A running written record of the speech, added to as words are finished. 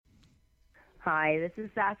Hi, this is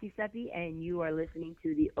Sassy Seppi, and you are listening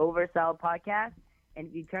to the Oversell Podcast. And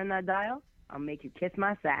if you turn that dial, I'll make you kiss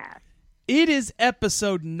my sass. It is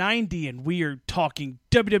episode 90, and we are talking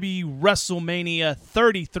WWE WrestleMania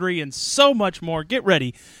 33 and so much more. Get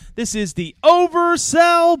ready. This is the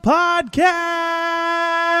Oversell Podcast!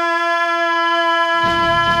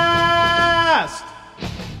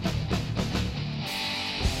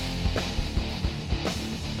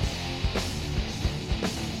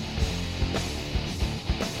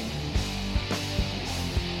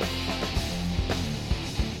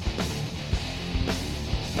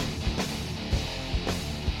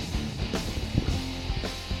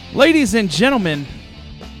 Ladies and gentlemen,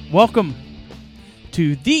 welcome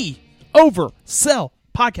to the Oversell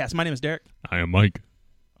Podcast. My name is Derek. I am Mike.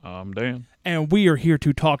 I'm Dan. And we are here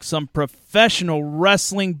to talk some professional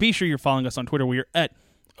wrestling. Be sure you're following us on Twitter. We are at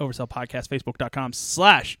Oversell Podcast,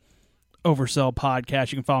 Facebook.com/Oversell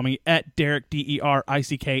Podcast. You can follow me at Derick,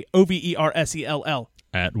 DericKoversell.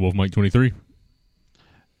 At WolfMike23.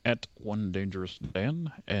 At One Dangerous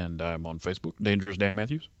Dan, and I'm on Facebook, Dangerous Dan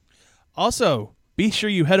Matthews. Also, be sure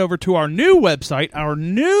you head over to our new website. Our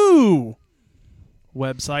new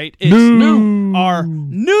website is our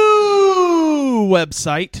new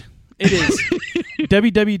website. It is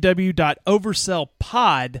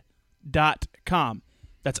www.oversellpod.com.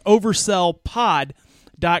 That's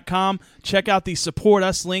oversellpod.com. Check out the Support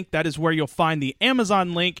Us link. That is where you'll find the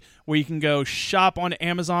Amazon link where you can go shop on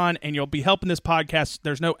Amazon, and you'll be helping this podcast.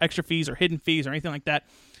 There's no extra fees or hidden fees or anything like that.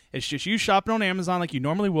 It's just you shopping on Amazon like you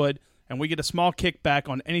normally would, and we get a small kickback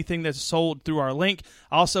on anything that's sold through our link.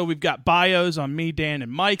 Also, we've got bios on me, Dan,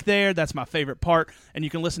 and Mike there. That's my favorite part. And you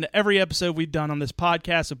can listen to every episode we've done on this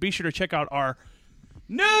podcast. So be sure to check out our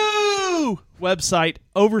new website,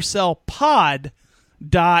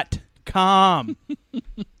 oversellpod.com.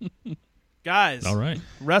 Guys, all right.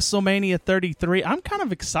 WrestleMania 33. I'm kind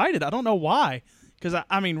of excited. I don't know why. Because,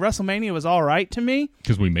 I mean, WrestleMania was all right to me.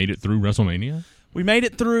 Because we made it through WrestleMania? We made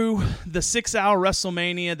it through the 6-hour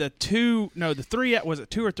WrestleMania, the 2 was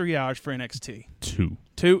it 2 or 3 hours for NXT? 2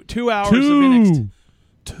 hours of NXT.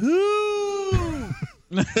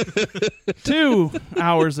 2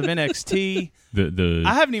 hours of NXT.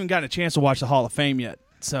 I haven't even gotten a chance to watch the Hall of Fame yet.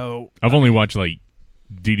 So I've only watched like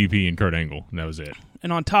DDP and Kurt Angle, and that was it.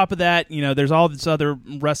 And on top of that, there's all this other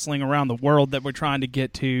wrestling around the world that we're trying to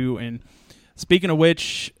get to. And speaking of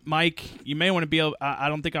which, Mike, you may want to be able, I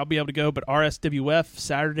don't think I'll be able to go, but RSWF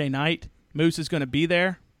Saturday night, Moose is going to be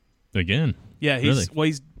there. Again? Yeah, he's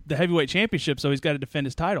the heavyweight championship, so he's got to defend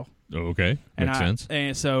his title. Okay, makes sense.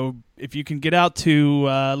 And so if you can get out to,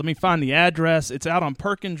 let me find the address. It's out on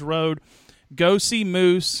Perkins Road. Go see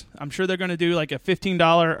Moose. I'm sure they're going to do like a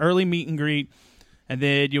 $15 early meet and greet, and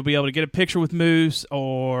then you'll be able to get a picture with Moose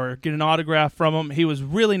or get an autograph from him. He was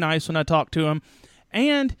really nice when I talked to him.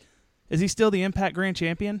 And is he still the Impact Grand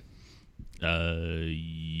Champion?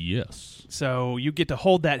 Yes. So you get to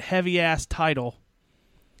hold that heavy-ass title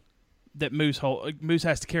that Moose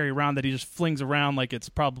has to carry around, that he just flings around like it's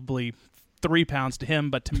probably 3 pounds to him.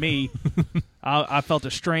 But to me, I felt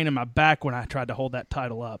a strain in my back when I tried to hold that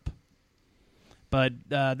title up. But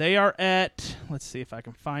they are at, let's see if I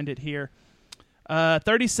can find it here,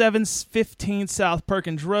 3715 South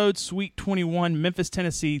Perkins Road, Suite 21, Memphis,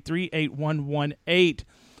 Tennessee, 38118.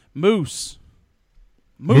 Moose.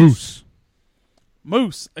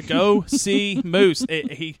 Go see Moose.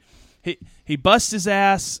 He busts his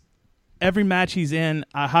ass every match he's in.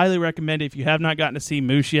 I highly recommend, if you have not gotten to see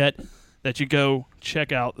Moose yet, that you go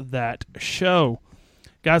check out that show.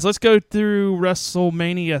 Guys, let's go through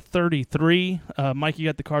WrestleMania 33. Mike, you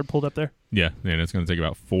got the card pulled up there? Yeah, and it's going to take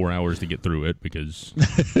about 4 hours to get through it because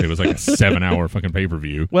it was like a 7-hour fucking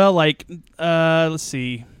pay-per-view. Well, let's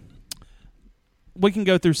see. We can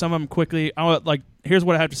go through some of them quickly. Here's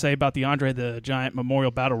what I have to say about the Andre the Giant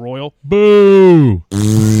Memorial Battle Royal. Boo!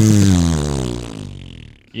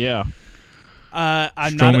 Yeah.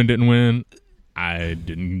 Strowman didn't win. I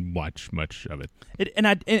didn't watch much of it.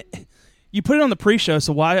 You put it on the pre-show,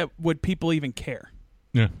 so why would people even care?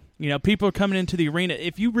 Yeah. People are coming into the arena.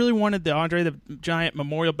 If you really wanted the Andre the Giant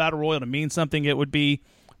Memorial Battle Royal to mean something, it would be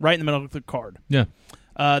right in the middle of the card. Yeah.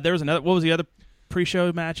 There was another. What was the other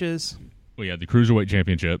pre-show matches? Well, yeah, the Cruiserweight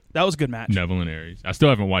Championship. That was a good match. Neville and Aries. I still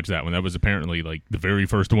haven't watched that one. That was apparently like the very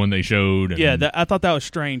first one they showed. And I thought that was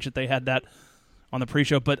strange that they had that on the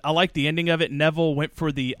pre-show, but I liked the ending of it. Neville went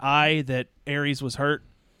for the eye that Aries was hurt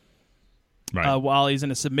while he's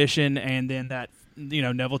in a submission, and then that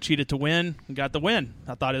Neville cheated to win and got the win.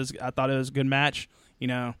 I thought it was a good match.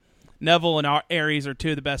 Neville and Aries are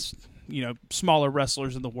two of the best smaller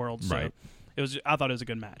wrestlers in the world. So I thought it was a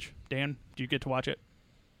good match. Dan, did you get to watch it?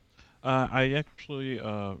 I actually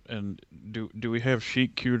and do we have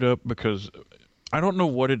Sheik queued up? Because I don't know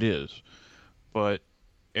what it is, but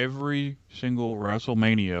every single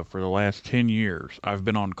WrestleMania for the last 10 years, I've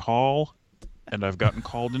been on call and I've gotten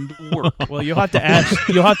called into work. Well, you'll have to ask.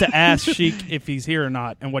 You'll have to ask Sheik if he's here or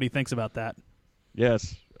not and what he thinks about that.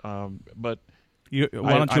 Yes, but Why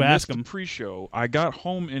don't you I ask missed him? the pre-show. I got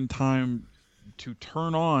home in time to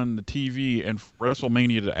turn on the TV and for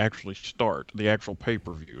WrestleMania to actually start, the actual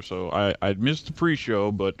pay-per-view. So I missed the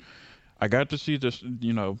pre-show, but I got to see this,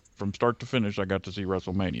 from start to finish. I got to see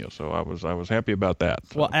WrestleMania, so I was happy about that.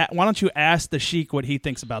 So. Well, why don't you ask the Sheik what he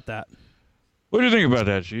thinks about that? What do you think about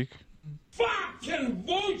that, Sheik? Fucking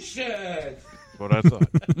bullshit! That's what I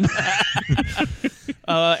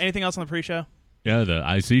thought. Anything else on the pre-show? Yeah, the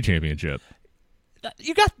IC championship.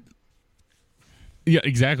 You got Yeah,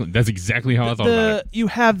 exactly. That's exactly how I thought about it. You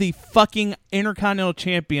have the fucking Intercontinental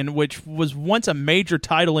Champion, which was once a major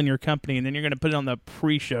title in your company, and then you're going to put it on the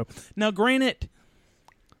pre-show. Now, granted,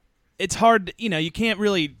 it's hard. You can't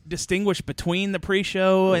really distinguish between the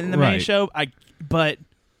pre-show and the main Right. show. But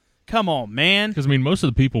come on, man. Because most of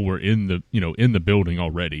the people were in the building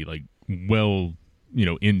already, like into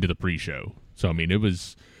the pre-show. So it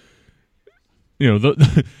was,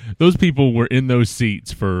 those people were in those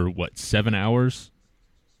seats for what, 7 hours,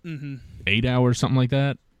 8 hours, something like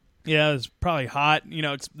that. Yeah, it was probably hot.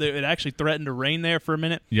 It actually threatened to rain there for a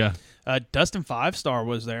minute. Yeah, Dustin 5-Star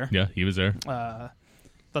was there. yeah, he was there.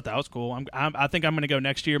 Thought that was cool. I think I'm going to go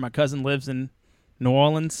next year. My cousin lives in New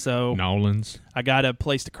Orleans, so Nolans. I got a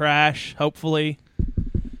place to crash. Hopefully,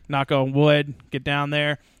 knock on wood, get down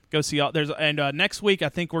there, go see all. Next week I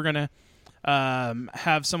think we're gonna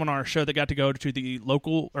have someone on our show that got to go to the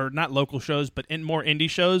local, or not local shows, but more indie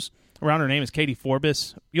shows around. Her name is Katie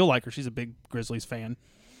Forbes. You'll like her. She's a big Grizzlies fan.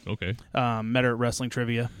 Okay. Met her at Wrestling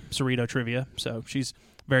Trivia, Cerrito Trivia. So she's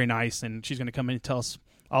very nice, and she's going to come in and tell us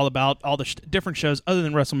all about all the different shows other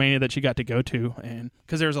than WrestleMania that she got to go to, and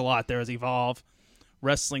because there's a lot. There was Evolve,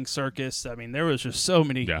 Wrestling Circus. There was just so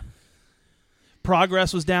many. Yeah.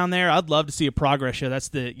 Progress was down there. I'd love to see a Progress show. That's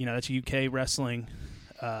that's UK wrestling.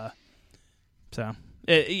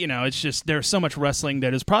 It's just there's so much wrestling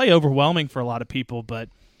that is probably overwhelming for a lot of people. But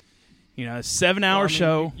a 7-hour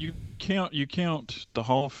show. You count the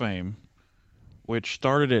Hall of Fame, which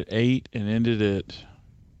started at 8 and ended at.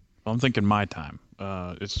 I'm thinking my time.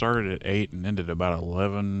 It started at 8 and ended about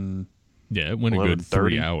 11. Yeah, it went a good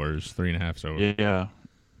 3 11:30. hours, 3.5. So Yeah,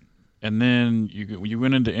 and then you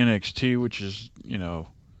went into NXT, which is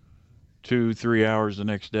 2-3 hours the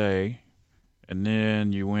next day, and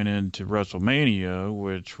then you went into WrestleMania,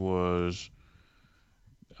 which was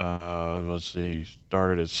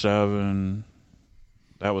started at 7.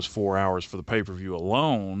 That was 4 hours for the pay-per-view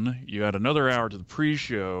alone. You had another hour to the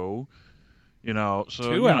pre-show. So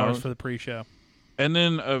 2 hours for the pre-show. And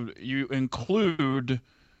then you include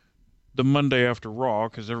the Monday after Raw,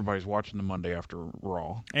 because everybody's watching the Monday after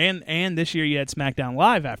Raw. And this year you had SmackDown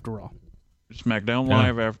Live after Raw. SmackDown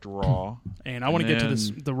Live after Raw. And I want to get to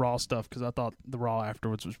the Raw stuff because I thought the Raw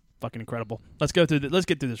afterwards was fucking incredible. Let's get through this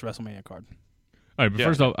WrestleMania card. all right, but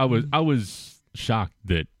first off, I was shocked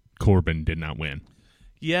that Corbin did not win.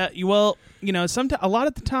 Yeah, a lot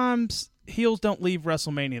of the times heels don't leave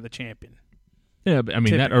WrestleMania the champion. Yeah, but that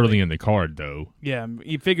Typically. early in the card though, Yeah,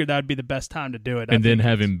 you figured that would be the best time to do it. and then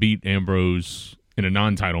have him beat Ambrose in a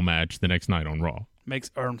non-title match the next night on Raw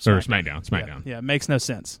SmackDown. SmackDown. Yeah, makes no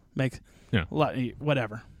sense. Yeah.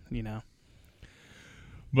 Whatever.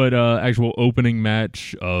 But actual opening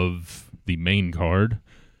match of the main card,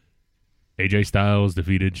 AJ Styles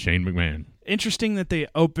defeated Shane McMahon. Interesting that they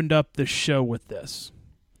opened up the show with this.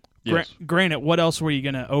 Yes. Granted, what else were you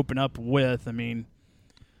going to open up with?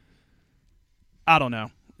 I don't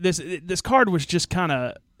know. This card was just kind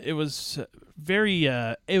of, it was very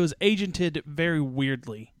it was agented very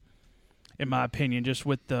weirdly, in my opinion, just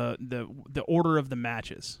with the order of the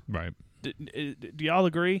matches. Right. Do y'all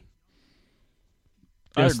agree?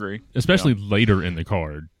 I agree. Especially later in the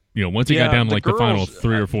card. Once it got down to the final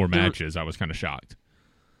 3 or 4 matches, I was kind of shocked.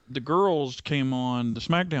 The girls came on. The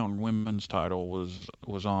SmackDown Women's title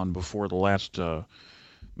was on before the last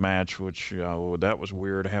match, which that was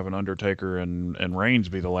weird, having Undertaker and Reigns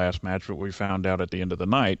be the last match, but we found out at the end of the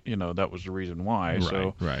night, that was the reason why.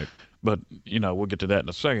 Right. But, we'll get to that in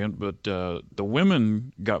a second. But the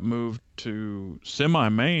women got moved to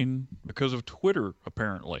semi-main because of Twitter,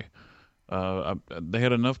 apparently. They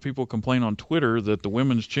had enough people complain on Twitter that the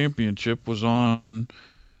women's championship was on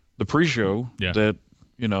the pre-show that,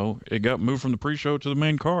 it got moved from the pre-show to the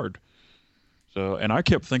main card. So, and I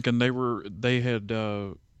kept thinking they had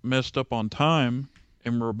messed up on time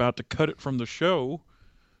and were about to cut it from the show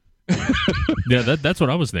Yeah, that's what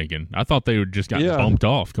I was thinking. I thought they would just got bumped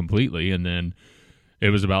off completely, and then it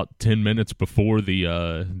was about 10 minutes before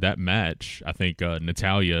the that match. I think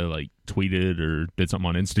Natalia tweeted or did something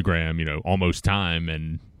on Instagram, almost time,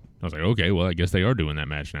 and I was like, okay, well, I guess they are doing that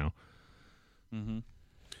match now. Mm-hmm.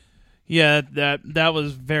 Yeah, that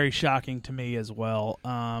was very shocking to me as well.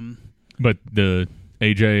 But the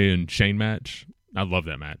AJ and Shane match, I love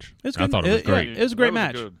that match. I thought it was great. It was a great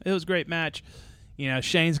match. It was a great match.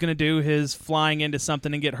 Shane's going to do his flying into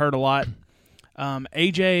something and get hurt a lot.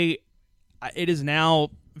 AJ, it is now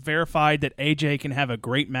verified that AJ can have a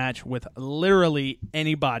great match with literally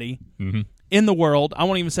anybody in the world. I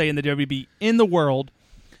won't even say in the WB, in the world.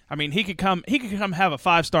 I mean, he could come have a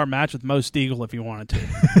 5-star match with Mo Steagall if he wanted to.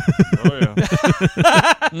 Oh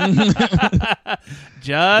yeah.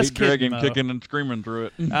 Just kidding, kidding, Mo. kicking and screaming through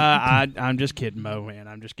it. I'm just kidding, Mo, man.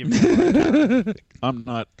 I'm just giving you I'm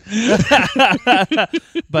not.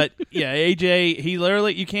 But yeah, AJ, he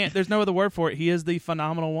literally, you can't, there's no other word for it. He is the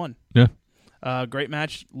phenomenal one. Yeah. Great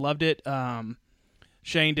match. Loved it.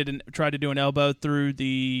 Shane tried to do an elbow through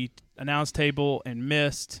the announce table and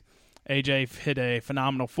missed. AJ hit a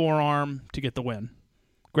phenomenal forearm to get the win.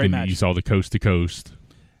 Great match. You saw the coast to coast.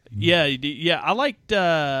 Yeah. I liked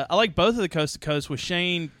both of the coast to coast with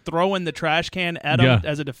Shane throwing the trash can at him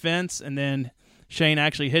as a defense, and then Shane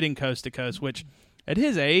actually hitting coast to coast, which at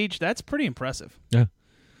his age, that's pretty impressive. Yeah.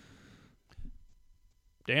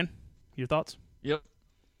 Dan, your thoughts? Yep.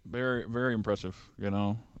 Very, very impressive.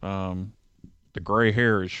 The gray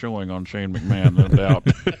hair is showing on Shane McMahon, no doubt.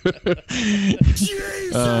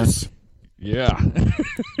 Jesus! Yeah.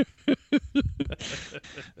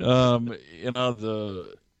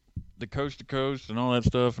 The coast to coast and all that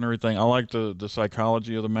stuff and everything. I like the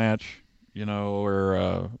psychology of the match,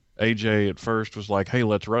 where AJ at first was like, hey,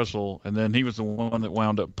 let's wrestle. And then he was the one that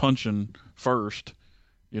wound up punching first,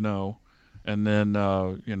 and then,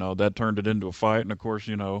 that turned it into a fight. And of course,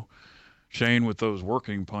 Shane with those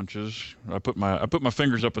working punches. I put my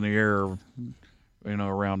fingers up in the air,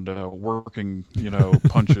 around working,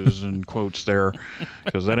 punches and quotes there,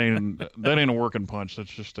 because that ain't a working punch. That's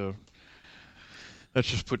just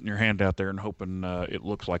putting your hand out there and hoping it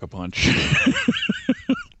looks like a punch.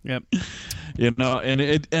 Yep.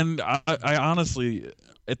 And I honestly,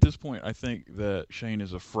 at this point, I think that Shane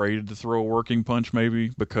is afraid to throw a working punch, maybe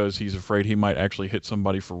because he's afraid he might actually hit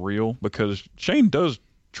somebody for real. Because Shane does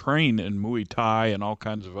train in Muay Thai and all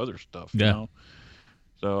kinds of other stuff.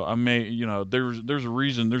 So I may, there's a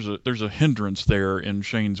reason, there's a hindrance there in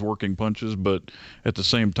Shane's working punches, but at the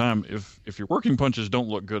same time, if your working punches don't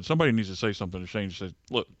look good, somebody needs to say something to Shane and say,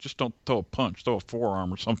 look, just don't throw a punch, throw a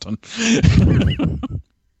forearm or something.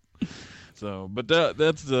 So, but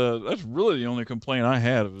that's really the only complaint I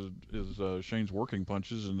had is Shane's working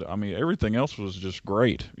punches, and I mean everything else was just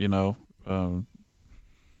great,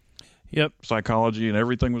 Yep. Psychology and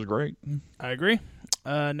everything was great. I agree.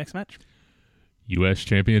 Next match. U.S.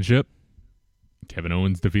 Championship. Kevin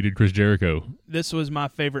Owens defeated Chris Jericho. This was my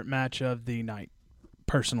favorite match of the night.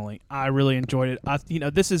 Personally, I really enjoyed it.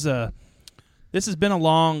 This has been a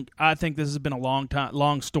long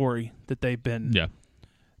story that they've been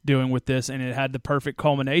doing with this, and it had the perfect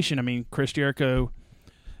culmination. I mean, Chris Jericho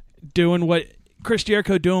doing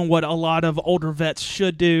what a lot of older vets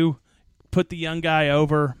should do. Put the young guy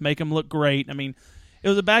over, make him look great. I mean, it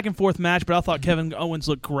was a back and forth match, but I thought Kevin Owens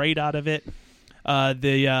looked great out of it.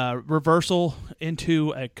 The reversal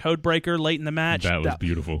into a code breaker late in the match. That was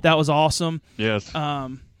beautiful. That was awesome. Yes.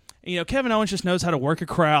 Kevin Owens just knows how to work a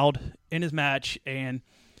crowd in his match, and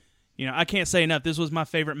I can't say enough. This was my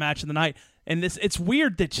favorite match of the night, and it's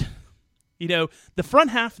weird that the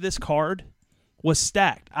front half of this card was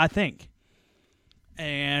stacked, I think.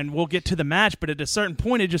 And we'll get to the match, but at a certain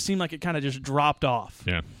point, it just seemed like it kind of just dropped off.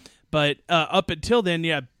 Yeah. But up until then,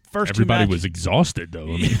 everybody was exhausted, though.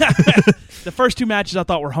 I mean. The first two matches I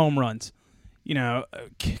thought were home runs.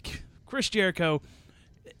 Chris Jericho,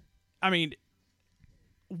 I mean,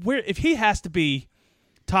 if he has to be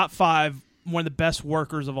top 5, one of the best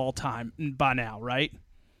workers of all time by now, right?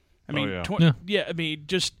 I mean, I mean,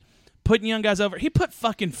 just putting young guys over. He put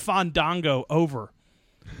fucking Fandango over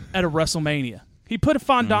at a WrestleMania. He put a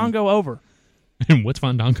Fandango over. And what's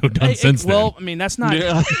Fandango done since then? Well, I mean, that's not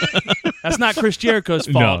that's not Chris Jericho's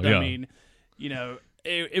fault. I mean,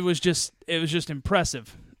 it was just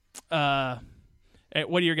impressive. What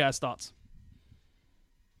are your guys' thoughts?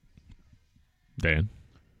 Dan?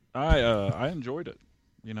 I enjoyed it.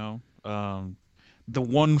 The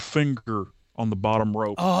one finger on the bottom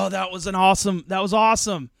rope. Oh, that was awesome.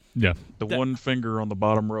 Yeah. One finger on the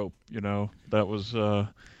bottom rope, that was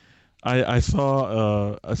I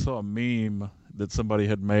saw a meme that somebody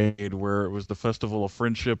had made where it was the Festival of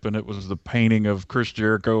Friendship, and it was the painting of Chris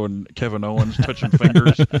Jericho and Kevin Owens touching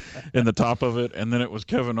fingers in the top of it, and then it was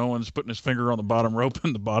Kevin Owens putting his finger on the bottom rope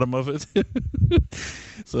in the bottom of it.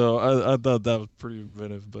 So I thought that was pretty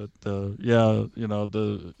inventive. But yeah, you know,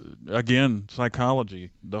 again,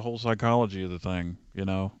 psychology, the whole psychology of the thing, you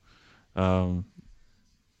know.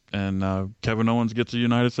 And Kevin Owens gets a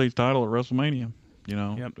United States title at WrestleMania. You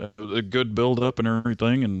know, Yep. A good build up and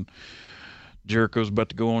everything, and Jericho's about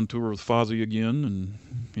to go on tour with Fozzy again, and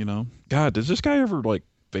you know, God, does this guy ever like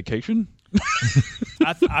vacation?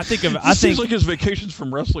 I think Seems like his vacations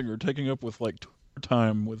from wrestling are taking up with like tour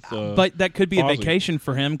time with. But that could be Fozzy. a vacation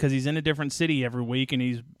for him because he's in a different city every week and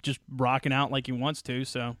he's just rocking out like he wants to.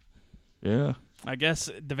 So, Yeah. I guess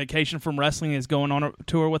the vacation from wrestling is going on a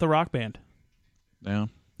tour with a rock band. Yeah.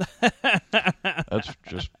 That's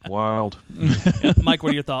just wild. Mike,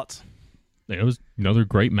 what are your thoughts? It was another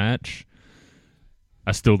great match.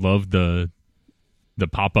 I still love the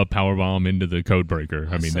pop-up powerbomb into the code breaker.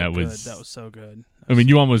 I mean, that was so good. I mean,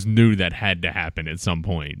 you almost knew that had to happen at some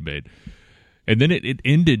point, and then it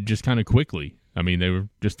ended just kind of quickly. I mean, they were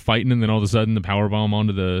just fighting, and then all of a sudden the powerbomb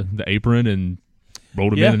onto the apron and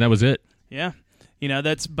rolled him in, and that was it. Yeah. You know,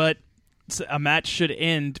 but a match should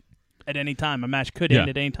end at any time. A match could end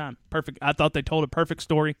at any time. Perfect. I thought they told a perfect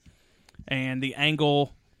story, and the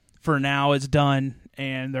angle for now is done,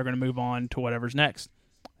 and they're going to move on to whatever's next.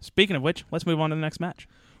 Speaking of which, let's move on to the next match.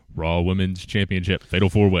 Raw Women's Championship Fatal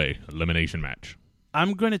 4-Way Elimination Match.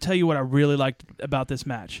 I'm going to tell you what I really liked about this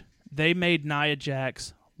match. They made Nia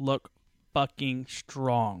Jax look fucking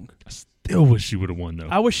strong. I still wish she would have won, though.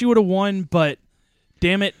 I wish she would have won, but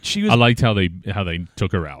damn it, she was. I liked how they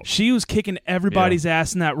took her out. She was kicking everybody's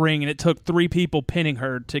ass in that ring, and it took 3 people pinning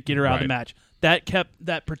her to get her out of the match.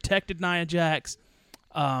 That protected Nia Jax,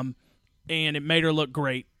 and it made her look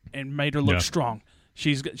great and made her look strong.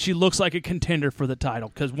 She looks like a contender for the title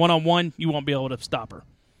because 1-on-1 you won't be able to stop her.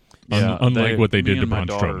 Yeah, unlike what they did to my Braun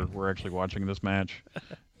daughter Strowman. were actually watching this match,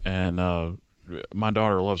 and my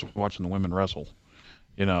daughter loves watching the women wrestle.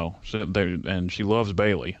 You know, and she loves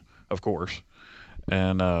Bayley, of course.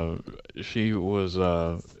 And she was,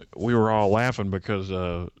 we were all laughing because,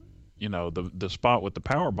 you know, the spot with the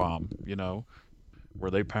power bomb, you know, where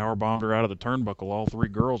they power bombed her out of the turnbuckle, all 3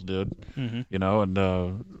 girls did, you know, and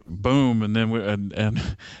boom, and then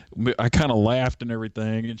I kind of laughed and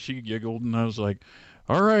everything, and she giggled, and I was like,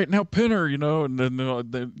 all right, now pin her, you know, and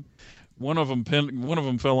then one of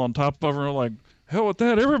them fell on top of her, and I'm like, hell with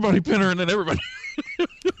that, everybody pin her, and then everybody.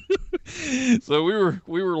 So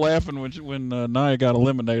we were laughing when Nia got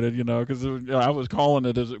eliminated, you know, because I was calling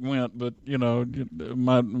it as it went, but you know,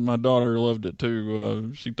 my daughter loved it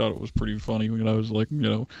too. She thought it was pretty funny. You know, it was like, you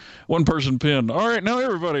know, one person pinned. All right, now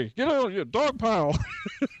everybody, get out, you dog pile.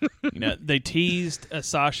 You know, they teased a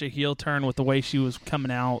Sasha heel turn with the way she was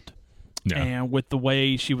coming out. Yeah. And with the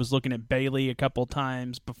way she was looking at Bayley a couple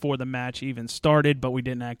times before the match even started, but we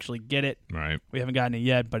didn't actually get it. Right. We haven't gotten it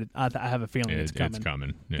yet, but I have a feeling it's coming. It's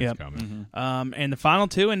coming. Yep. It's coming. Mm-hmm. And the final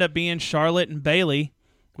 2 end up being Charlotte and Bayley,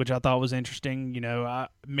 which I thought was interesting. You know, I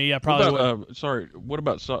probably what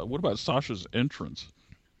about Sasha's entrance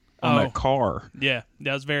on that car? Yeah,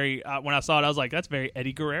 that was very. When I saw it, I was like, "That's very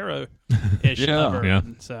Eddie Guerrero-ish." Yeah.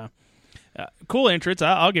 So. Cool entrance.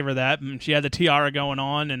 I'll give her that. She had the tiara going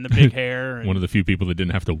on and the big hair. And one of the few people that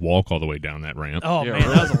didn't have to walk all the way down that ramp. Oh, yeah, man,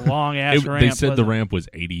 that was a long-ass ramp. They said the ramp was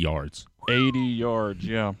 80 yards. 80 yards,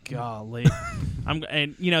 yeah. Golly.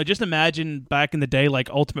 And, you know, just imagine back in the day, like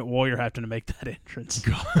Ultimate Warrior having to make that entrance.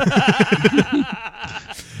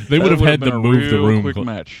 They would have had to move the room. Quick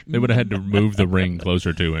match. They would have had to move the ring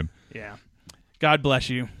closer to him. Yeah. God bless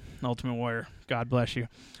you, Ultimate Warrior. God bless you.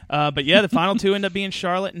 But yeah, the final 2 end up being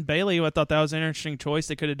Charlotte and Bayley. I thought that was an interesting choice.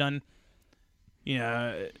 They could have done, you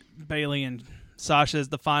know, Bayley and Sasha as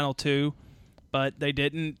the final 2, but they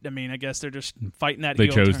didn't. I mean, I guess they're just fighting that. They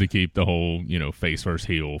heel chose turn. to keep the whole, you know, face versus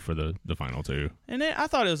heel for the final 2. And I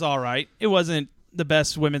thought it was all right. It wasn't the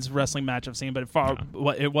best women's wrestling match I've seen, but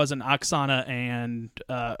it wasn't Oksana and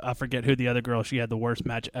I forget who the other girl she had the worst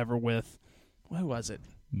match ever with. Who was it?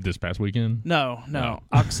 This past weekend? No.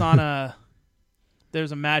 Oksana.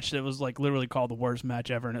 There's a match that was like literally called the worst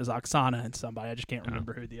match ever, and it was Oksana and somebody. I just can't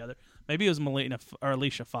remember who the other. Maybe it was Melina or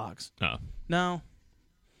Alicia Fox. Oh. No,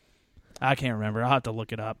 I can't remember. I'll have to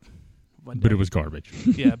look it up. But it was garbage.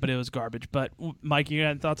 Yeah, but it was garbage. But Mike, you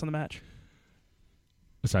got any thoughts on the match?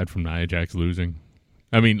 Aside from Nia Jax losing,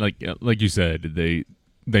 I mean, like you said, they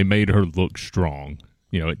made her look strong.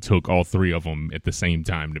 You know, it took all 3 of them at the same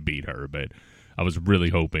time to beat her, but I was really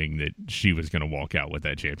hoping that she was going to walk out with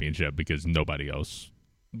that championship because nobody else,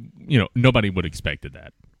 you know, nobody would have expected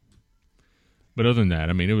that. But other than that,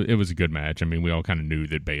 I mean, it was a good match. I mean, we all kind of knew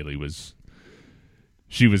that Bayley was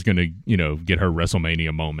going to, get her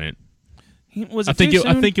WrestleMania moment. I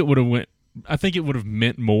think it would have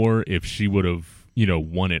meant more if she would have,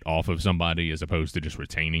 won it off of somebody as opposed to just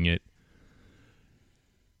retaining it.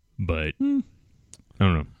 But I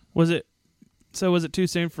don't know. Was it too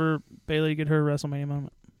soon for Bayley to get her WrestleMania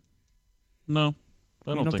moment? No,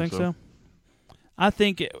 I don't think so. I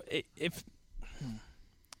think if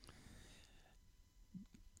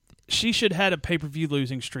she should have had a pay-per-view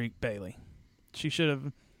losing streak, Bayley. She should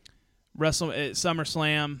have wrestled at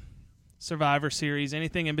SummerSlam, Survivor Series,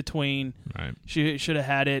 anything in between. Right. She should have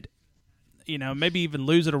had it, maybe even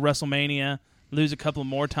lose at a WrestleMania, lose a couple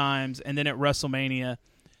more times, and then at WrestleMania.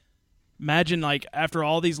 Imagine, after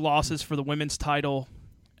all these losses for the women's title,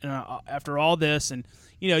 after all this, and,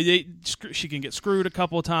 she can get screwed a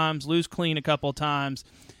couple of times, lose clean a couple of times,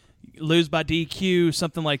 lose by DQ,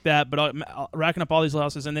 something like that, but racking up all these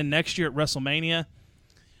losses. And then next year at WrestleMania,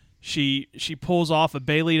 she pulls off a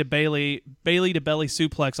Bayley to belly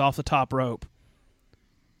suplex off the top rope.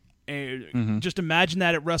 And just imagine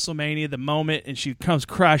that at WrestleMania, the moment, and she comes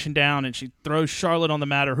crashing down and she throws Charlotte on the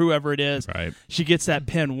mat or whoever it is. Right. She gets that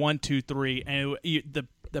pin 1, 2, 3, and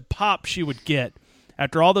the pop she would get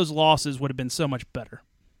after all those losses would have been so much better.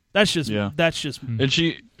 That's just And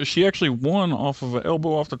she actually won off of an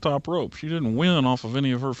elbow off the top rope. She didn't win off of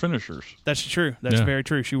any of her finishers. That's true. That's very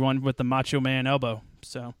true. She won with the Macho Man elbow.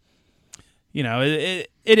 So, it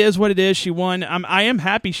is what it is. She won. I am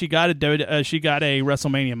happy she got a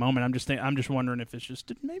WrestleMania moment. I'm just wondering if it's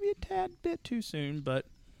just maybe a tad bit too soon, but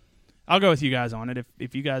I'll go with you guys on it.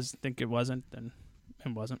 If you guys think it wasn't, then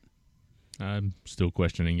it wasn't. I'm still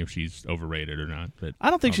questioning if she's overrated or not. But I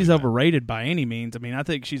don't think she's overrated by any means. I mean, I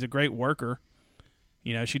think she's a great worker.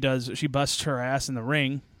 She busts her ass in the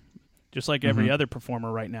ring, just like every other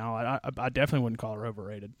performer right now. I definitely wouldn't call her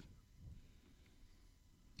overrated.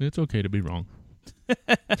 It's okay to be wrong.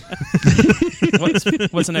 What's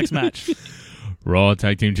the next match? Raw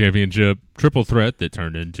Tag Team Championship triple threat that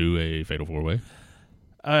turned into a fatal 4-way.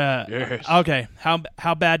 Yes. Okay.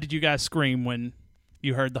 How bad did you guys scream when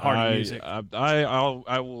you heard the Hardy music?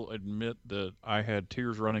 I will admit that I had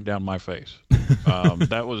tears running down my face.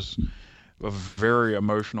 That was a very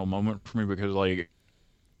emotional moment for me because,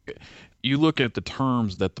 you look at the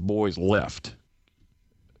terms that the boys left.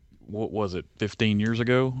 What was it? 15 years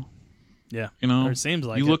ago. Yeah, or it seems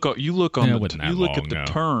like you look at the no.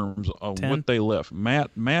 terms of 10? what they left.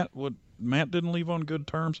 Matt didn't leave on good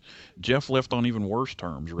terms. Jeff left on even worse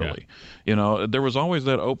terms. Really, there was always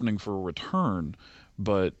that opening for a return,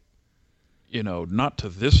 but not to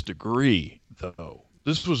this degree though.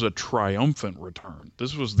 This was a triumphant return.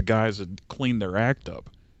 This was the guys that cleaned their act up,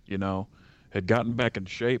 had gotten back in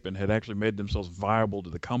shape and had actually made themselves viable to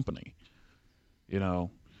the company,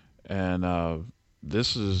 and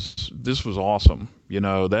this was awesome.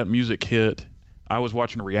 That music hit. I was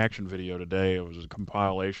watching a reaction video today. It was a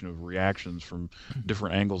compilation of reactions from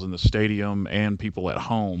different angles in the stadium and people at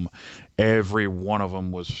home. Every one of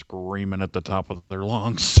them was screaming at the top of their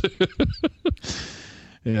lungs.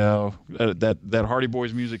 That Hardy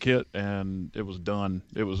Boys music hit, and it was done.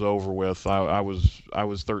 It was over with. I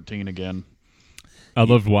was 13 again. I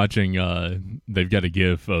loved watching. They've got a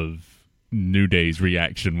GIF of New Day's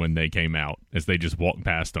reaction when they came out as they just walked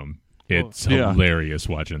past them. It's hilarious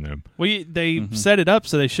watching them. Well, they set it up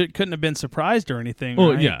so they couldn't have been surprised or anything.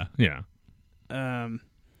 Well, right? yeah.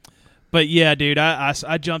 But yeah, dude,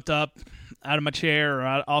 I jumped up out of my chair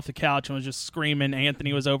or off the couch and was just screaming.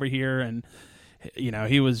 Anthony was over here, and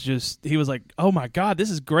he was like, "Oh my God, this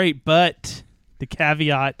is great!" But the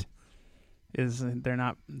caveat is they're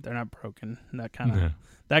not broken.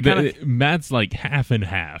 Matt's like half and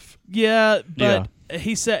half. Yeah, but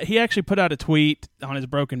he said he actually put out a tweet on his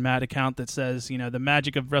Broken Matt account that says, the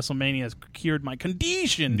magic of WrestleMania has cured my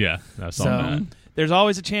condition. Yeah, that's all that. There's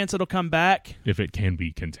always a chance it'll come back if it can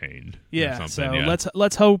be contained. Yeah, so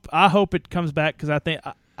let's hope. I hope it comes back because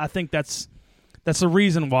I think that's the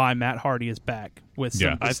reason why Matt Hardy is back with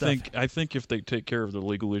some stuff. I think if they take care of the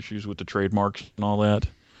legal issues with the trademarks and all that,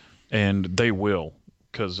 and they will.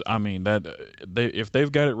 Because, if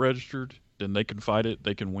they've got it registered, then they can fight it,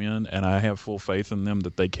 they can win, and I have full faith in them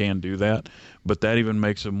that they can do that. But that even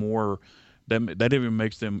makes them that even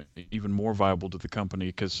makes them even more viable to the company.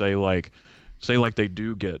 Because say they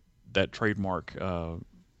do get that trademark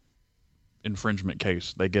infringement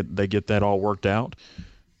case, they get that all worked out.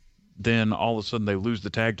 Then all of a sudden they lose the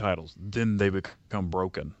tag titles. Then they become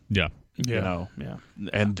broken. Yeah. Yeah.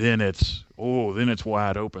 And then it's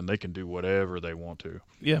wide open. They can do whatever they want to.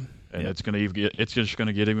 Yeah. And it's just going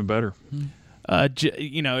to get even better.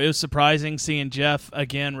 It was surprising seeing Jeff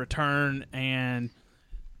again return and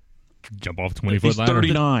jump off 20-foot ladder.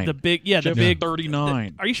 39. The big, Jeff the big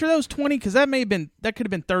 39. Are you sure that was 20? Because that could have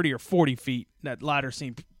been 30 or 40 feet. That ladder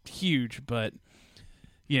seemed huge, but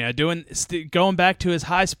going back to his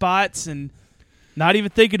high spots and not even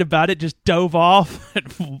thinking about it, just dove off.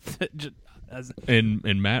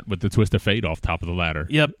 And Matt with the twist of fate off top of the ladder.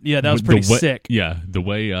 Yep, yeah, that was pretty sick. Yeah, the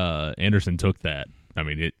way Anderson took that, I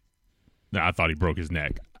mean, I thought he broke his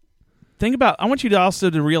neck. I want you to also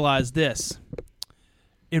to realize this.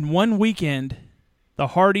 In one weekend, the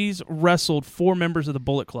Hardys wrestled 4 members of the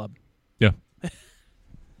Bullet Club. Yeah.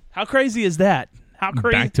 How crazy is that? How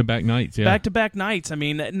crazy? Back-to-back nights, yeah. Back-to-back nights. I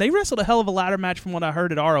mean, and they wrestled a hell of a ladder match from what I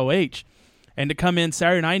heard at ROH. And to come in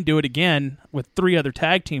Saturday night and do it again with 3 other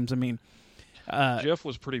tag teams, I mean... Jeff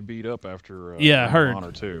was pretty beat up after I heard.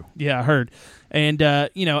 Honor, too. Yeah, I heard. And,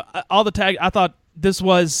 all the tag... I thought this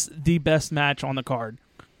was the best match on the card.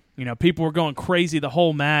 People were going crazy the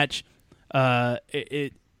whole match.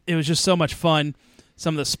 It was just so much fun.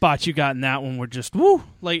 Some of the spots you got in that one were just woo,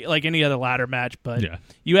 like any other ladder match. But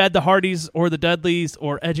you add the Hardys or the Dudleys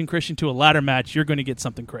or Edge and Christian to a ladder match, you're going to get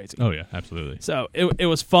something crazy. Oh yeah, absolutely. So it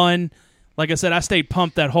was fun. Like I said, I stayed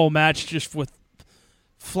pumped that whole match just with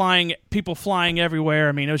people flying everywhere.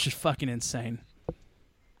 I mean, it was just fucking insane.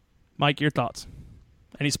 Mike, your thoughts?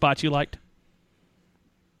 Any spots you liked?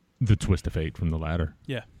 The twist of fate from the ladder.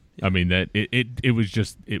 Yeah. I mean, that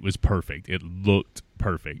it was perfect. It looked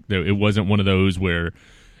perfect. It wasn't one of those where,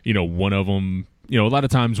 one of them, a lot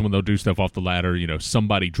of times when they'll do stuff off the ladder,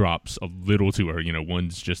 somebody drops a little too early.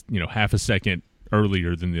 One's just, half a second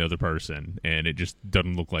earlier than the other person, and it just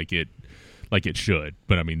doesn't look like it should.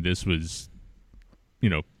 But I mean, this was,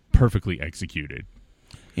 perfectly executed.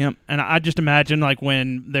 Yep, and I just imagine like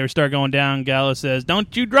when they start going down, Gallo says,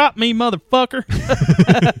 "Don't you drop me, motherfucker!"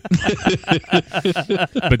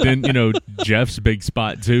 But then Jeff's big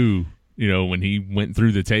spot too. When he went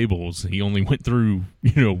through the tables, he only went through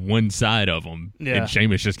one side of them. Yeah. And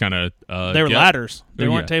Sheamus just kind of they were ladders. They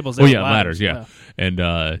weren't tables. They were ladders. Yeah.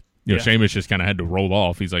 And Sheamus just kind of had to roll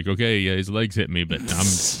off. He's like, okay, yeah, his legs hit me, but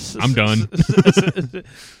I'm done.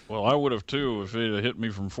 Well, I would have too if it had hit me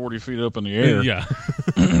from 40 feet up in the air. Yeah.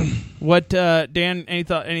 What, Dan?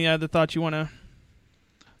 Any other thoughts you want to?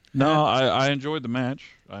 No, I enjoyed the match.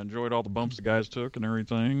 I enjoyed all the bumps the guys took and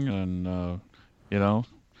everything, and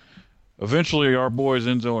eventually our boys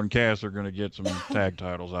Enzo and Cass are going to get some tag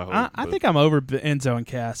titles. I hope. I think I'm over Enzo and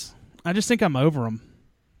Cass. I just think I'm over them.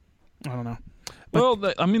 I don't know. Well,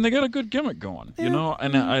 they got a good gimmick going,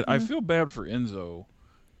 and I feel bad for Enzo.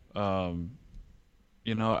 I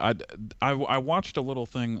watched a little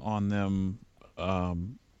thing on them.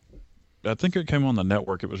 I think it came on the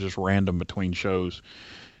network. It was just random between shows,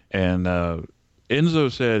 and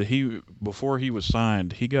Enzo said before he was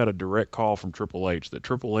signed, he got a direct call from Triple H that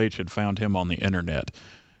Triple H had found him on the internet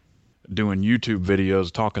doing YouTube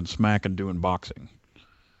videos, talking smack and doing boxing,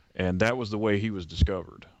 and that was the way he was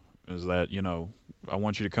discovered. Is that I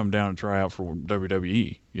want you to come down and try out for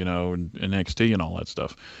WWE, and NXT and all that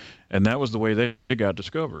stuff. And that was the way they got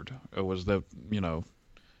discovered. It was that,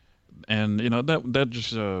 and, that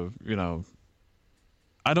just, I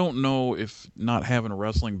don't know if not having a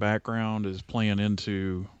wrestling background is playing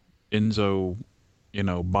into Enzo,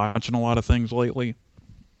 botching a lot of things lately.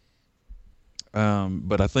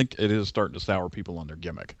 But I think it is starting to sour people on their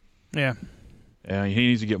gimmick. Yeah. And he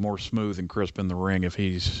needs to get more smooth and crisp in the ring if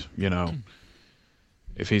he's,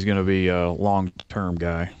 if he's going to be a long-term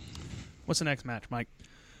guy. What's the next match, Mike?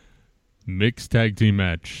 Mixed tag team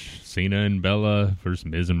match. Cena and Bella versus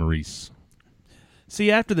Miz and Maurice. See,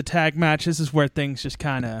 after the tag match, this is where things just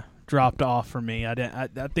kind of dropped off for me. I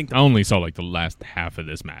think I only saw like the last half of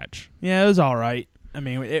this match. Yeah, it was all right. I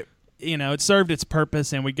mean, it served its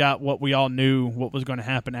purpose, and we got what we all knew what was going to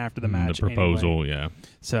happen after the match. The proposal, anyway. Yeah.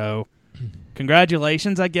 So,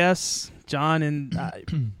 congratulations, I guess, John and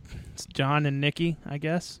Nikki, I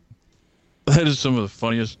guess. That is some of the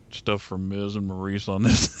funniest stuff from Miz and Maurice on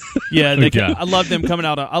this. Yeah, I love them coming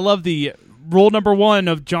out. I love the rule number 1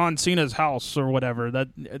 of John Cena's house or whatever, that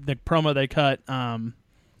the promo they cut on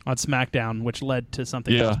SmackDown, which led to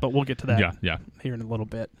something else. But we'll get to that here in a little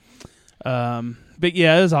bit. But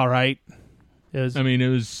yeah, it was all right. It was. I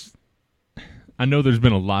know there's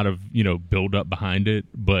been a lot of build up behind it,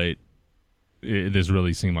 but this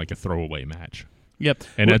really seemed like a throwaway match. Yep,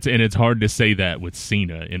 and it's hard to say that with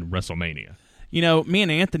Cena in WrestleMania. Me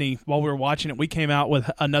and Anthony, while we were watching it, we came out with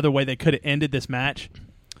another way they could have ended this match.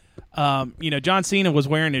 John Cena was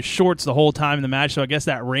wearing his shorts the whole time in the match, so I guess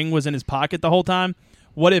that ring was in his pocket the whole time.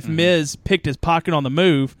 What if Miz picked his pocket on the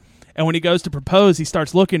move And when he goes to propose, he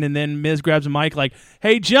starts looking, and then Miz grabs a mic like,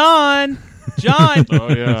 "Hey, John,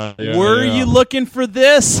 were you looking for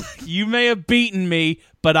this? You may have beaten me,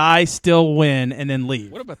 but I still win," and then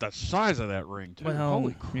leave. What about the size of that ring, too? Well,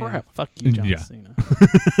 holy crap. Yeah, fuck you, John Cena.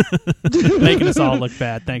 Making us all look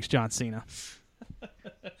bad. Thanks, John Cena.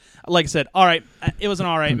 Like I said, all right, it was an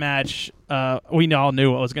all right match. We all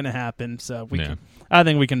knew what was going to happen, so I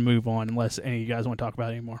think we can move on unless any of you guys want to talk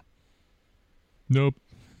about it anymore. Nope.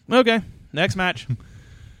 Okay, next match.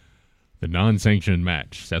 The non-sanctioned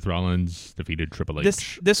match. Seth Rollins defeated Triple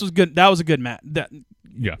H. This was good. That was a good match.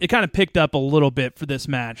 It kind of picked up a little bit for this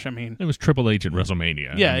match. I mean, it was Triple H at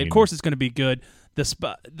WrestleMania. Yeah, of course it's going to be good.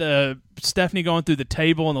 The Stephanie going through the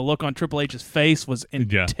table and the look on Triple H's face was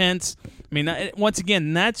intense. I mean, once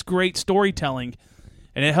again, that's great storytelling,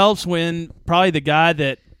 and it helps when probably the guy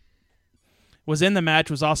that was in the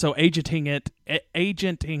match was also agenting it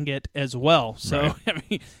as well. So right. I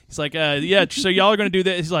mean, he's like, so y'all are going to do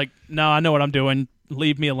this. He's like, no, I know what I'm doing.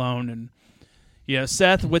 Leave me alone. And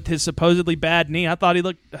Seth with his supposedly bad knee, I thought he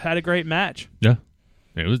had a great match. Yeah,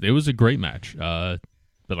 it was a great match.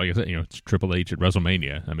 But like I said, it's Triple H at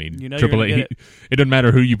WrestleMania. I mean, Triple H. It doesn't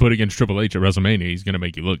matter who you put against Triple H at WrestleMania; he's going to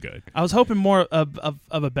make you look good. I was hoping more of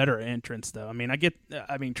a better entrance, though. I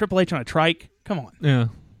mean, Triple H on a trike. Come on. Yeah.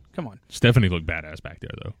 Come on. Stephanie looked badass back there,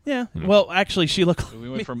 though. Yeah. Well, actually, she looked. We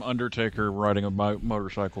went from Undertaker riding a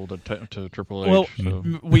motorcycle to Triple H. Well,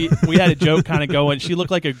 so. we had a joke kind of going. She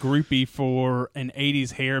looked like a groupie for an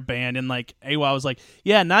 '80s hair band, and like AWA was like,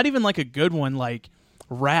 yeah, not even like a good one, like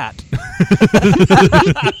Rat. Round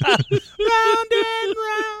and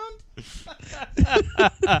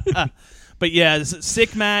round. But yeah, it's a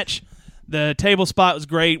sick match. The table spot was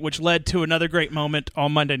great, which led to another great moment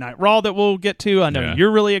on Monday Night Raw that we'll get to. I know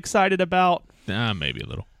you're really excited about. Maybe a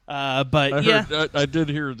little. But I did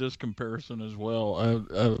hear this comparison as well.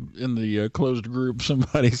 In the closed group,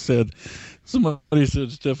 somebody said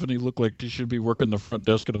Stephanie looked like she should be working the front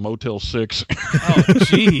desk at a Motel 6. Oh,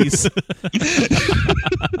 jeez.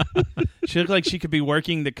 She looked like she could be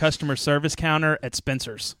working the customer service counter at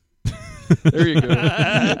Spencer's. There you go.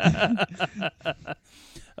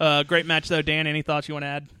 Great match, though. Dan, any thoughts you want to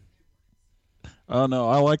add? No,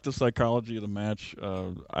 I like the psychology of the match.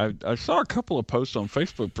 I saw a couple of posts on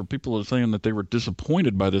Facebook for people saying that they were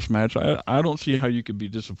disappointed by this match. I don't see how you could be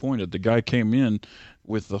disappointed. The guy came in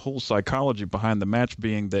with the whole psychology behind the match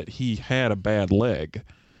being that he had a bad leg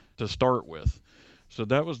to start with. So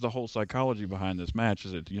that was the whole psychology behind this match,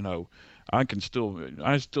 is that,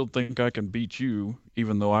 I still think I can beat you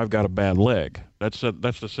even though I've got a bad leg. That's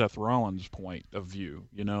the Seth Rollins point of view,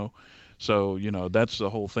 So, that's the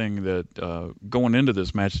whole thing that going into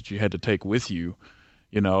this match that you had to take with you.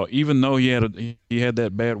 Even though he had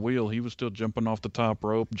that bad wheel, he was still jumping off the top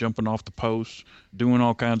rope, jumping off the post, doing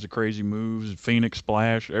all kinds of crazy moves, Phoenix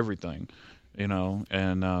Splash, everything, and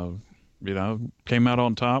came out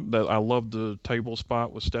on top. That I loved the table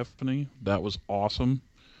spot with Stephanie. That was awesome.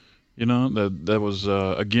 That was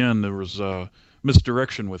again, there was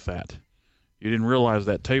misdirection with that. You didn't realize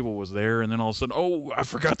that table was there, and then all of a sudden, oh, I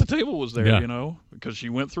forgot the table was there, because she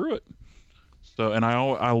went through it. So, and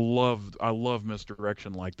I love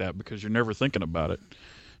misdirection like that, because you're never thinking about it.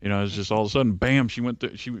 It's just all of a sudden, bam, she went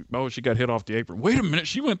through. She got hit off the apron. Wait a minute,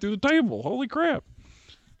 she went through the table. Holy crap!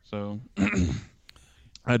 So,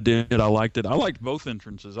 I did. I liked it. I liked both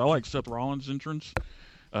entrances. I liked Seth Rollins' entrance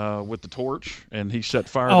with the torch, and he set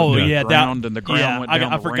fire to the ground, and the ground went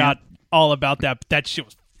down. I forgot all about that. But that shit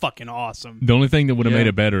was fucking awesome. The only thing that would have made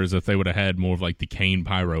it better is if they would have had more of like the Kane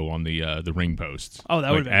pyro on the ring posts. Oh, that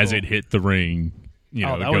would have been as cool. It hit the ring, it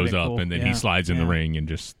goes up, and then he slides in the ring and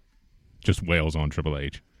just wails on Triple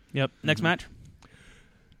H. Yep. Next match.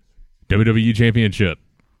 WWE Championship.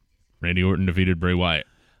 Randy Orton defeated Bray Wyatt.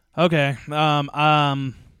 Okay.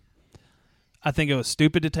 I think it was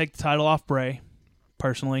stupid to take the title off Bray,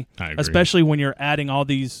 personally. I agree. Especially when you're adding all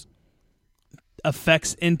these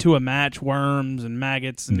effects into a match, worms and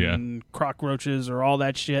maggots and cockroaches or all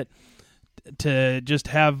that shit, to just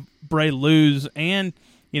have Bray lose. And,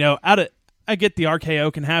 I get the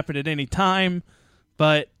RKO can happen at any time,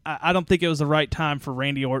 but I don't think it was the right time for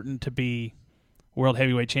Randy Orton to be World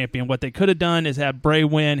Heavyweight Champion. What they could have done is have Bray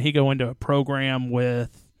win, he go into a program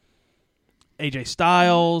with AJ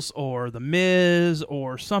Styles or The Miz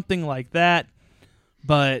or something like that.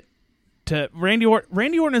 But to Randy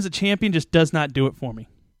Orton as a champion just does not do it for me.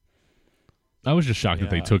 I was just shocked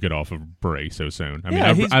that they took it off of Bray so soon.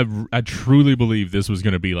 I mean, I truly believe this was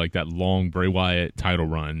going to be like that long Bray Wyatt title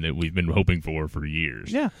run that we've been hoping for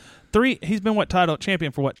years. Yeah. He's been title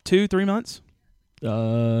champion for 2-3 months?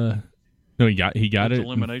 It No, he got it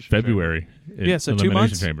in February. Yeah, so 2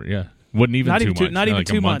 months. Chamber, yeah. Wasn't even 2 months. Not even like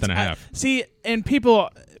 2 a months. Month and a half. See, and people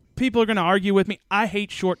are going to argue with me. I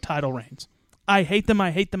hate short title reigns. I hate them.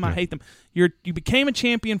 I hate them. I hate them. You became a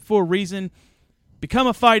champion for a reason. Become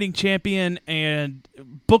a fighting champion and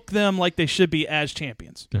book them like they should be as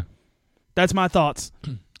champions. Yeah. That's my thoughts.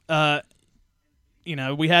 We had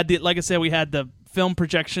the film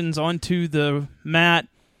projections onto the mat,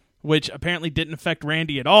 which apparently didn't affect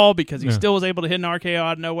Randy at all because he still was able to hit an RKO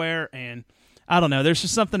out of nowhere. And I don't know. There's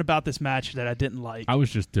just something about this match that I didn't like. I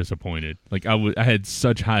was just disappointed. Like I had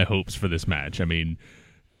such high hopes for this match. I mean,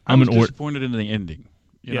 I was disappointed in the ending.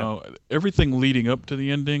 You know, everything leading up to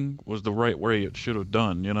the ending was the right way it should have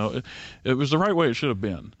done. You know, it was the right way it should have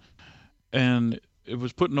been. And it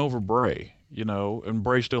was putting over Bray, and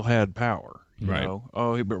Bray still had power. You know?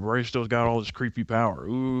 Oh, but Bray still got all this creepy power.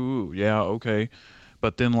 Ooh, yeah, okay.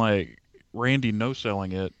 But then, like, Randy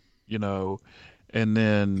no-selling it, and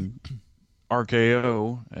then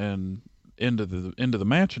RKO and into the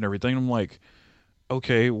match and everything. I'm like,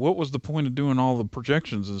 okay, what was the point of doing all the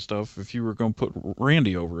projections and stuff if you were going to put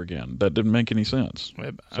Randy over again? That didn't make any sense.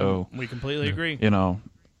 So we completely agree.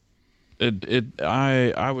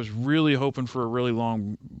 I was really hoping for a really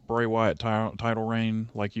long Bray Wyatt title reign,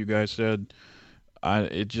 like you guys said. I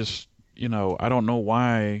don't know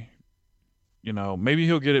why. Maybe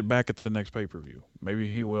he'll get it back at the next pay-per-view. Maybe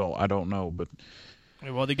he will. I don't know, but.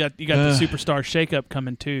 Well, you got the superstar shakeup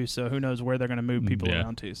coming too, so who knows where they're going to move people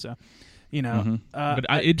around to. So. But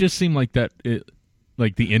it just seemed like that.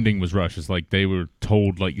 Like the ending was rushed. It's like they were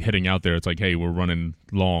told, like heading out there. It's like, hey, we're running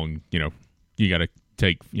long. You got to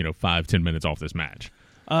take 5-10 minutes off this match.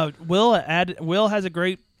 Will has a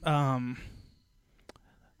great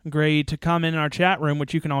grade to comment in our chat room,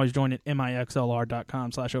 which you can always join at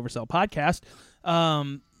mixlr.com/oversellpodcast.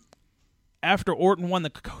 After Orton won, the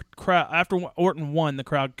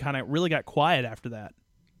crowd kind of really got quiet after that.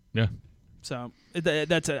 Yeah. So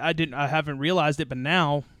I haven't realized it, but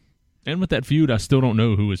now. And with that feud, I still don't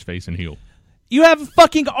know who is face and heel. You have a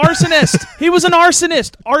fucking arsonist. He was an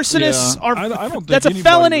arsonist. Arsonists are. I don't think that's a anybody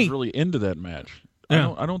felony. Was really into that match.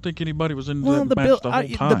 Yeah. I don't think anybody was into that match the whole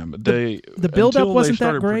time. The build-up wasn't that great. Until they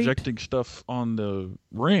started projecting stuff on the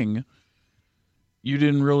ring, you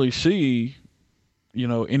didn't really see,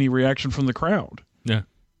 any reaction from the crowd. Yeah,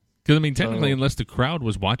 because technically, unless the crowd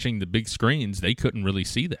was watching the big screens, they couldn't really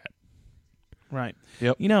see that. Right.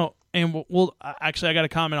 Yep. And we'll actually, I got a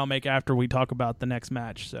comment I'll make after we talk about the next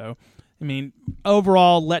match. So,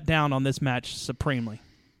 overall, let down on this match supremely.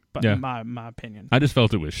 But in my opinion, I just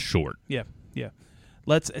felt it was short. Yeah.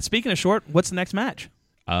 Speaking of short, what's the next match?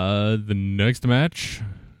 The next match,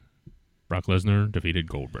 Brock Lesnar defeated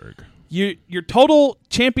Goldberg. Your total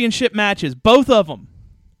championship matches, both of them.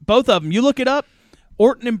 You look it up.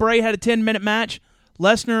 Orton and Bray had a 10-minute match.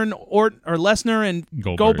 Lesnar and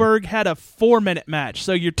Goldberg had a 4-minute match.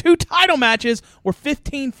 So your two title matches were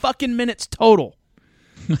 15 fucking minutes total.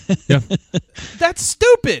 Yeah. That's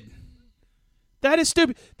stupid. That is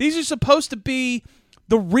stupid. These are supposed to be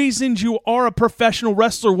the reasons you are a professional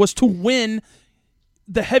wrestler was to win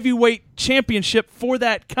the heavyweight championship for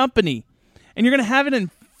that company. And you're going to have it in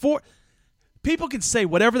 4. People can say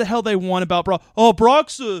whatever the hell they want about Brock. Oh,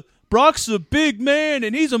 Brock's a big man,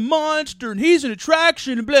 and he's a monster, and he's an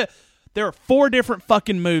attraction, and blah. There are 4 different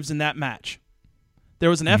fucking moves in that match. There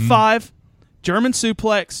was an F5, German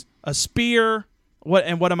suplex, a spear. What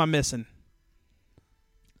am I missing?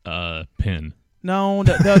 Pin. No,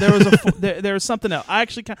 there was there was something else.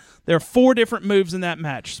 There are 4 different moves in that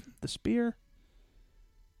match: the spear,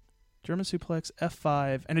 German suplex,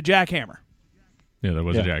 F5, and a jackhammer. Yeah, there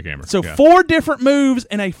was a jackhammer. So 4 different moves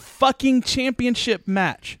in a fucking championship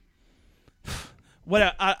match.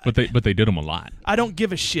 But they did them a lot. I don't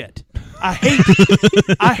give a shit. I hate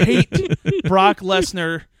Brock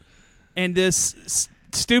Lesnar and this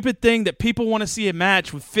stupid thing that people want to see a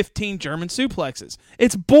match with 15 German suplexes.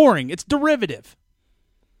 It's boring. It's derivative.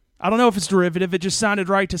 I don't know if it's derivative. It just sounded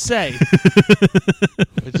right to say.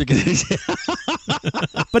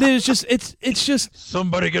 But it is just. It's just.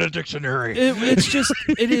 Somebody get a dictionary.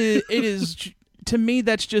 It is. To me,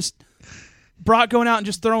 that's just. Brock going out and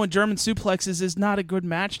just throwing German suplexes is not a good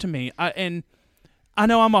match to me. I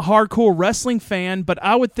know I'm a hardcore wrestling fan, but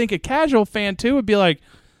I would think a casual fan too would be like,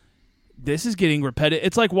 this is getting repetitive.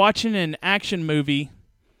 It's like watching an action movie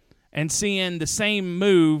and seeing the same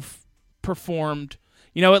move performed.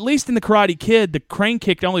 At least in the Karate Kid, the crane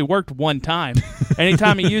kick only worked one time.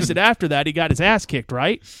 Anytime he used it after that, he got his ass kicked,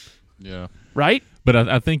 right? Yeah. Right? But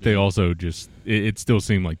I think they also just it still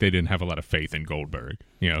seemed like they didn't have a lot of faith in Goldberg.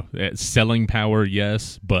 Selling power,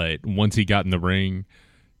 yes, but once he got in the ring,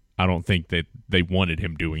 I don't think that they wanted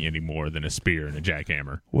him doing any more than a spear and a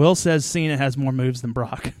jackhammer. Will says Cena has more moves than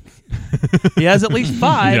Brock. He has at least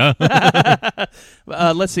 5. Yeah.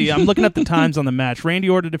 Let's see. I'm looking up the times on the match. Randy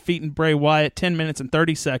Orton defeating Bray Wyatt 10 minutes and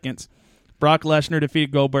 30 seconds. Brock Lesnar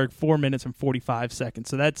defeated Goldberg 4 minutes and 45 seconds.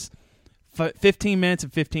 So that's 15 minutes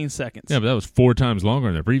and 15 seconds. Yeah, but that was 4 times longer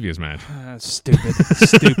than the previous match.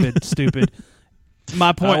 Stupid.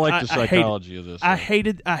 My point. I like the psychology of this. I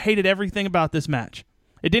hated everything about this match.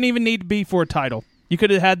 It didn't even need to be for a title. You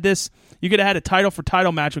could have had this. You could have had a title for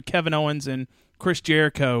title match with Kevin Owens and Chris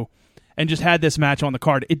Jericho, and just had this match on the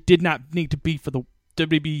card. It did not need to be for the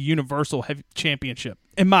WWE Universal Heavy Championship,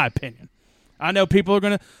 in my opinion. I know people are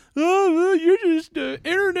gonna, you're just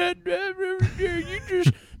internet, you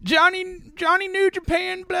just Johnny New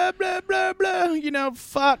Japan, blah blah blah blah.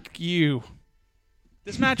 Fuck you.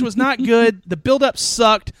 This match was not good. The build-up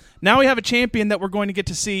sucked. Now we have a champion that we're going to get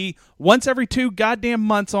to see once every 2 goddamn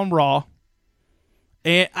months on Raw.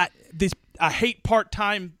 And I hate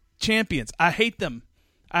part-time champions. I hate them.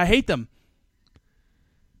 But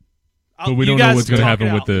we don't know what's going to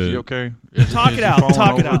happen with the... Is he okay? Talk it out.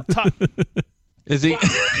 Is he...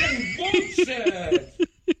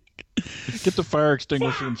 Get the fire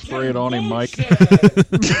extinguisher and spray it on him, Mike.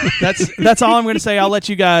 That's all I'm going to say. I'll let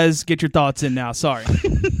you guys get your thoughts in now. Sorry.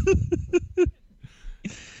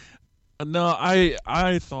 No,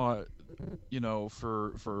 I thought,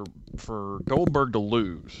 for Goldberg to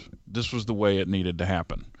lose, this was the way it needed to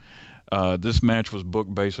happen. This match was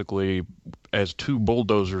booked basically as 2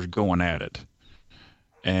 bulldozers going at it.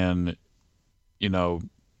 And, 2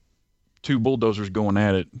 bulldozers going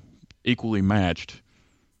at it, equally matched.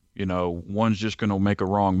 One's just going to make a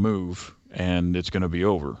wrong move and it's going to be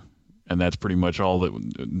over. And that's pretty much all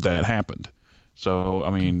that happened. So,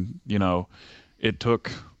 I mean, it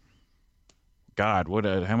took, God,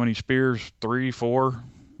 how many spears? 3, 4,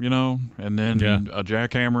 and then a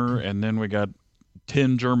jackhammer, and then we got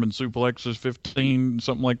 10 German suplexes, 15,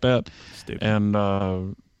 something like that. Stupid. And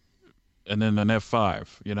then an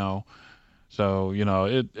F5, So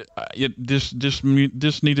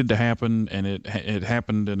this needed to happen, and it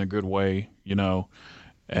happened in a good way,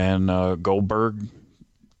 And Goldberg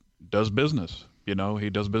does business, he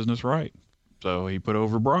does business right. So he put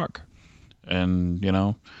over Brock, and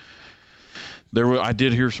I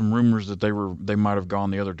did hear some rumors that they might have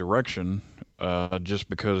gone the other direction, just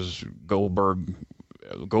because Goldberg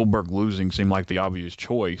losing seemed like the obvious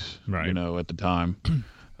choice, right. At the time.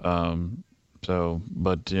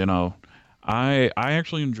 I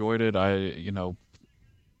actually enjoyed it. I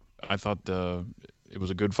thought it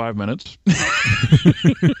was a good 5 minutes.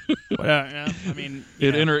 Yeah, I mean,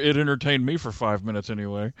 it entertained me for 5 minutes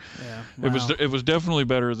anyway. Yeah, wow. It was definitely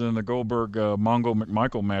better than the Goldberg Mongo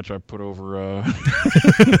McMichael match I put over a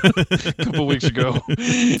couple weeks ago.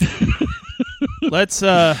 Let's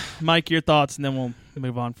Mike, your thoughts, and then we'll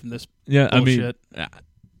move on from this. Yeah, bullshit. I mean,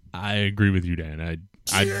 I agree with you, Dan.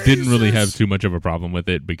 I didn't really have too much of a problem with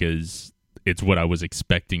it because it's what I was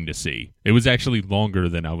expecting to see. It was actually longer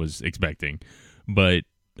than I was expecting, but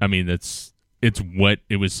I mean it's what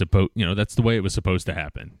it was supposed. That's the way it was supposed to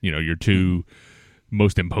happen. Your 2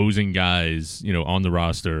 most imposing guys, on the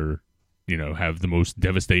roster, have the most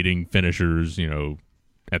devastating finishers,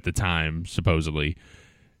 at the time supposedly,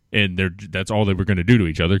 and that's all they were going to do to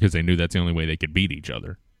each other because they knew that's the only way they could beat each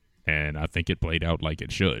other, and I think it played out like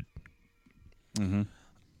it should. Mm-hmm.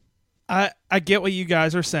 I get what you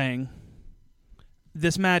guys are saying.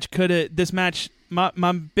 My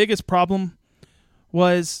biggest problem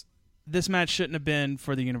was this match shouldn't have been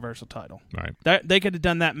for the Universal title. Right. They could have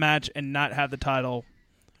done that match and not have the title.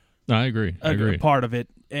 I agree. A part of it.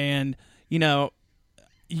 And, how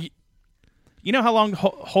long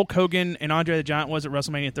Hulk Hogan and Andre the Giant was at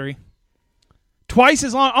WrestleMania 3? Twice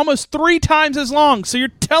as long, almost 3 times as long. So you're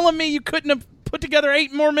telling me you couldn't have put together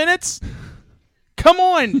 8 more minutes? Come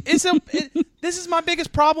on. This is my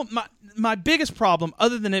biggest problem. My biggest problem,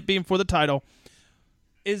 other than it being for the title,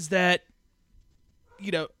 is that,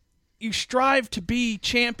 you strive to be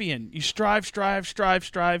champion. You strive.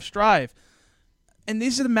 And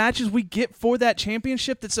these are the matches we get for that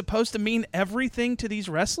championship that's supposed to mean everything to these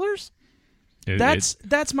wrestlers?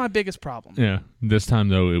 That's my biggest problem. Yeah. This time,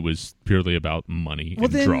 though, it was purely about money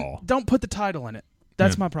and then draw. Don't put the title in it.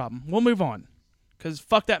 That's my problem. We'll move on. Because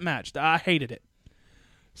fuck that match. I hated it.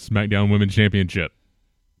 SmackDown Women's Championship.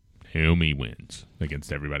 Naomi wins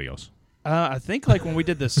against everybody else. I think when we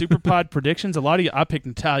did the Super Pod predictions, a lot of you, I picked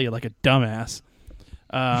Natalya like a dumbass.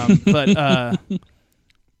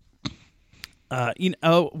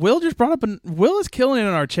 Will just brought up, Will is killing it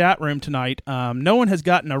in our chat room tonight. No one has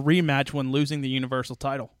gotten a rematch when losing the Universal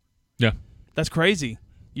title. Yeah. That's crazy.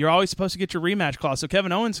 you're always supposed to get your rematch clause. So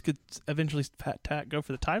Kevin Owens could eventually go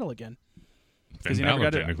for the title again. Because he never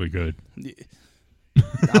got technically good.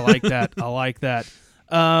 I like that. I like that.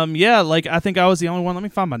 Yeah, like I think I was the only one. Let me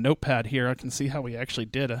find my notepad here. I can see how we actually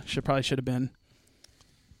did. Probably should have been.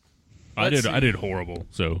 I did horrible.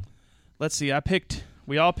 So let's see.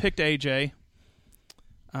 We all picked AJ.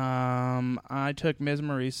 I took Miz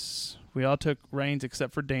Maurice. We all took Reigns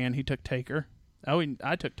except for Dan. He took Taker.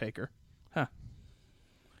 I took Taker. Huh.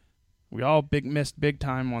 We all missed big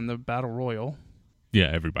time on the Battle Royal. Yeah,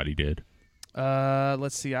 everybody did.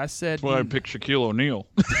 Let's see. I said. That's why I picked Shaquille O'Neal.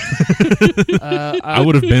 I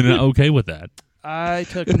would have been okay with that. I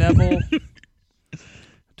took Neville.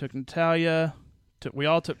 Took Natalia. We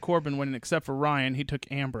all took Corbin winning except for Ryan. He took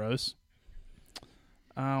Ambrose.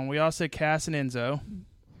 We all said Cass and Enzo.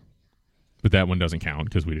 But that one doesn't count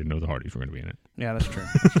because we didn't know the Hardys were going to be in it. Yeah, that's true.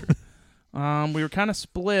 That's true. We were kind of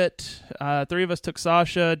split. 3 of us took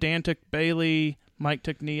Sasha. Dan took Bayley. Mike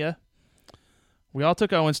took Nia. We all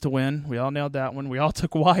took Owens to win. We all nailed that one. We all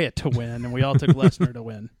took Wyatt to win, and we all took Lesnar to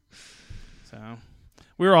win. So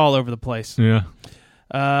we were all over the place. Yeah.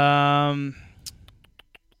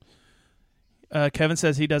 Kevin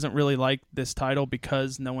says he doesn't really like this title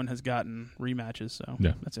because no one has gotten rematches. So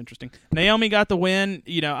That's interesting. Naomi got the win.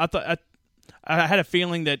 You know, I had a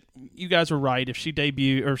feeling that you guys were right. If she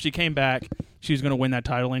debuted or if she came back, she was going to win that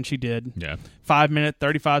title, and she did. Yeah. 5-minute,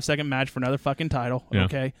 35-second match for another fucking title. Yeah.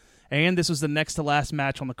 Okay. And this was the next to last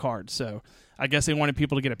match on the card. So I guess they wanted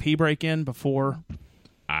people to get a pee break in before.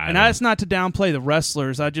 And that's not to downplay the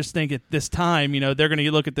wrestlers. I just think at this time, you know, they're going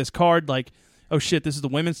to look at this card like, oh shit, this is the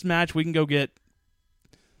women's match. We can go get.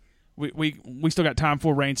 We still got time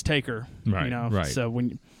for Reigns Taker. Right. You know. Right. So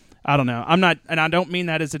I don't know. I'm not, and I don't mean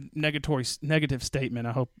that as a negative statement.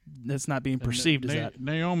 I hope that's not being perceived as that.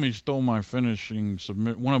 Naomi stole my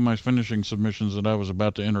one of my finishing submissions that I was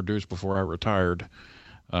about to introduce before I retired.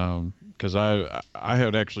 Because I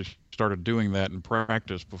had actually started doing that in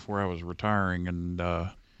practice before I was retiring, and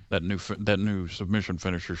that new submission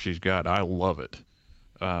finisher she's got, I love it.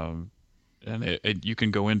 And you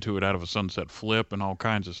can go into it out of a sunset flip and all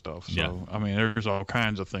kinds of stuff. So yeah. I mean, there's all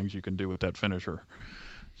kinds of things you can do with that finisher.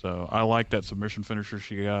 So I like that submission finisher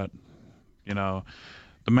she got. You know,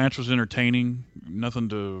 the match was entertaining, nothing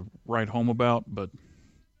to write home about, but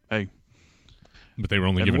hey. But they were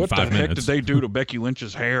only given 5 minutes. What the heck did they do to Becky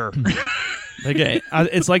Lynch's hair?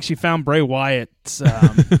 It's like she found Bray Wyatt's.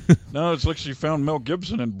 No, it's like she found Mel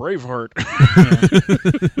Gibson in Braveheart.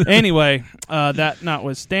 Anyway, that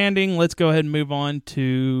notwithstanding, let's go ahead and move on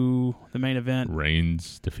to the main event.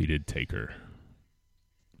 Reigns defeated Taker.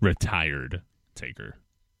 Retired Taker.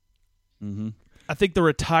 Mm-hmm. I think the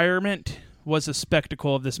retirement was a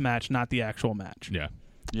spectacle of this match, not the actual match. Yeah.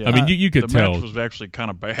 Yeah, I mean, you could tell. The match was actually kind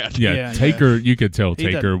of bad. Yeah, Taker. You could tell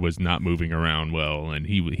Taker was not moving around well, and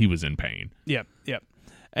he was in pain. Yep.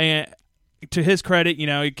 And to his credit, you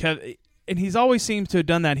know, and he's always seems to have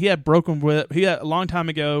done that. He had broken rib. He had a long time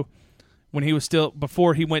ago when he was still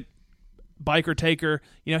before he went Biker Taker.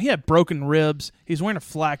 You know, he had broken ribs. He's wearing a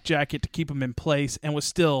flak jacket to keep him in place, and was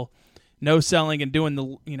still no selling and doing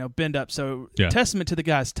the bend up. So testament to the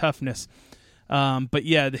guy's toughness. But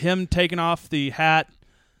yeah, him taking off the hat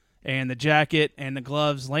and the jacket and the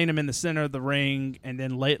gloves, laying him in the center of the ring, and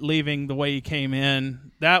then leaving the way he came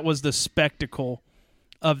in. That was the spectacle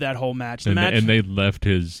of that whole match. And they left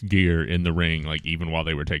his gear in the ring, like even while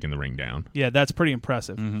they were taking the ring down. Yeah, that's pretty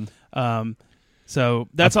impressive. Mm-hmm. So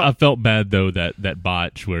that's I felt bad though that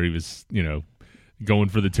botch where he was going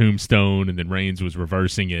for the tombstone and then Reigns was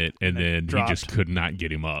reversing it and then he just could not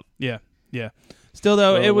get him up. Yeah. Still,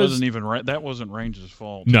 though, it wasn't even that wasn't Reigns'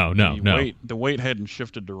 fault. No. The weight hadn't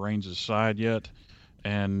shifted to Reigns' side yet,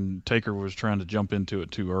 and Taker was trying to jump into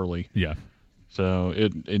it too early. Yeah. So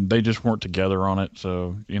they just weren't together on it.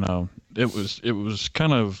 So it was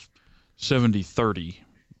kind of 70-30,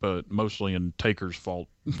 but mostly in Taker's fault.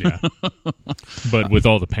 Yeah. But with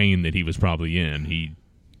all the pain that he was probably in,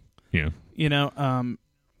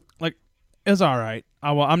 like it was all right.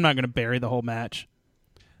 I'm not going to bury the whole match.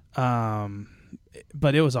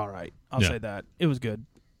 But it was all right. I'll say that. It was good.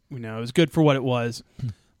 It was good for what it was.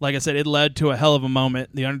 Like I said, it led to a hell of a moment.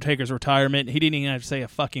 The Undertaker's retirement. He didn't even have to say a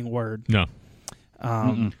fucking word. No.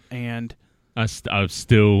 And I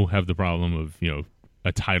still have the problem of,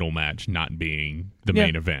 a title match not being the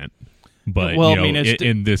main event. But,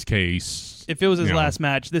 in this case... If it was his last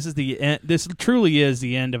match, this is the end. This truly is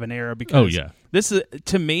the end of an era because this is,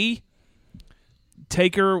 to me,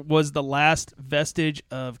 Taker was the last vestige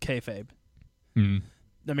of kayfabe. Mm.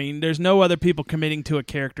 I mean, there's no other people committing to a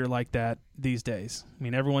character like that these days. I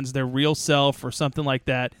mean, everyone's their real self or something like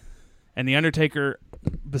that. And The Undertaker,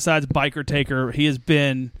 besides Biker Taker, he has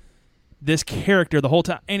been this character the whole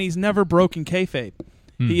time, and he's never broken kayfabe.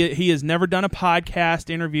 He has never done a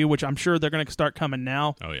podcast interview, which I'm sure they're going to start coming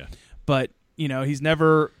now. Oh yeah. But he's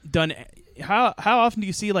never done. How often do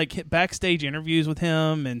you see like backstage interviews with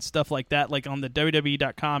him and stuff like that, like on the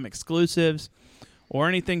WWE.com exclusives or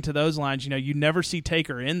anything to those lines? You never see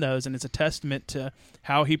Taker in those, and it's a testament to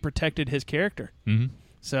how he protected his character. Mm-hmm.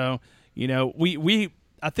 So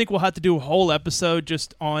I think we'll have to do a whole episode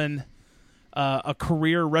just on a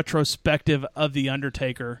career retrospective of The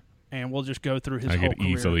Undertaker, and we'll just go through his whole career. I could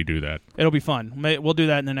easily do that. It'll be fun. We'll do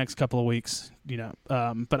that in the next couple of weeks.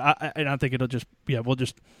 But I think it'll just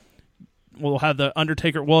we'll have the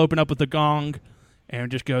Undertaker. We'll open up with the Gong, and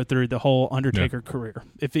just go through the whole Undertaker career.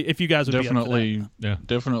 If you guys would definitely, be up for that.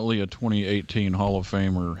 Definitely a 2018 Hall of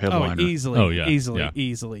Famer headliner. Oh, easily. Oh, yeah.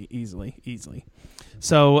 Easily.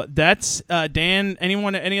 So that's Dan.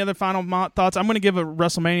 Any other final thoughts? I'm going to give a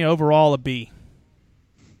WrestleMania overall a B.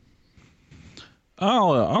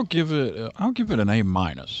 I'll give it an A-.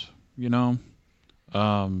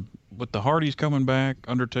 With the Hardys coming back,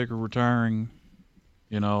 Undertaker retiring,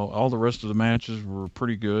 all the rest of the matches were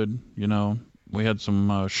pretty good. We had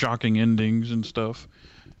some shocking endings and stuff,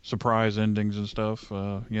 surprise endings and stuff.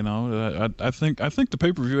 I think the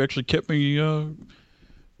pay-per-view actually kept me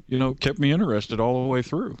interested all the way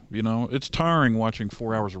through. It's tiring watching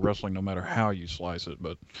 4 hours of wrestling, no matter how you slice it,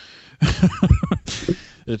 but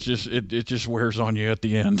it just wears on you at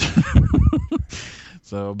the end.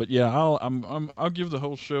 So, but yeah, I'll give the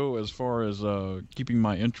whole show, as far as keeping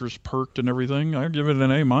my interest perked and everything, I'll give it an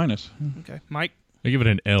A-. Okay, Mike. I give it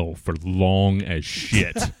an L for long as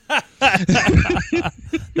shit.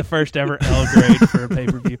 The first ever L grade for a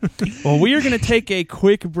pay-per-view. Well, we are going to take a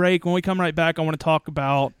quick break. When we come right back, I want to talk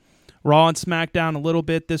about Raw and SmackDown a little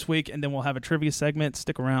bit this week, and then we'll have a trivia segment.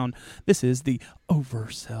 Stick around. This is the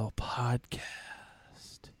Oversell Podcast.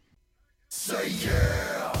 Say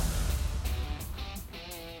yeah!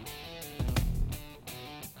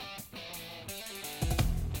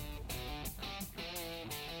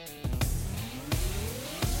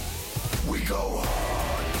 We go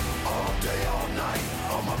hard, all day, all night.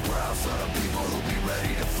 On my proud son of people who be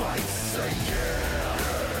ready to fight. Say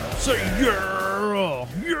yeah! Say yeah!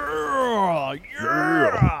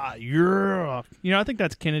 I think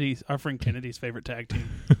that's our friend Kennedy's favorite tag team.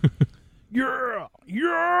 Yeah!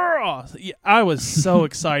 I was so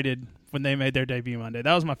excited when they made their debut Monday.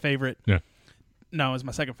 That was my favorite. Yeah. No, it was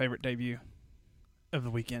my second favorite debut of the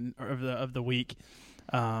weekend, or of the week.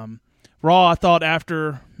 Raw, I thought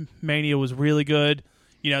after Mania was really good.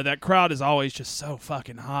 That crowd is always just so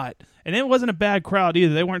fucking hot. And it wasn't a bad crowd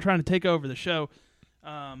either. They weren't trying to take over the show.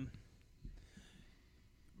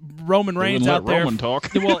 Roman Reigns out there. Roman talk.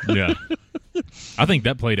 Well, yeah. I think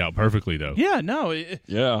that played out perfectly, though. Yeah, no.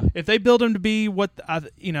 Yeah. If they build him to be what,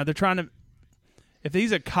 they're trying to, if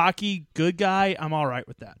he's a cocky good guy, I'm all right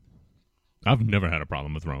with that. I've never had a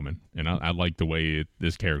problem with Roman, and I like the way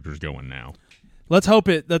this character's going now. Let's hope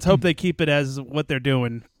they keep it as what they're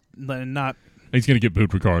doing, and not. He's going to get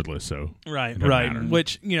booed regardless, so right. Matter.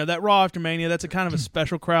 Which that Raw after Mania, that's a kind of a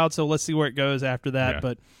special crowd. So let's see where it goes after that. Yeah.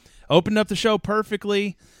 But opened up the show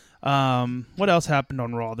perfectly. What else happened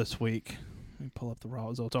on Raw this week? Let me pull up the Raw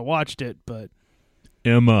results. I watched it, but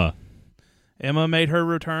Emma made her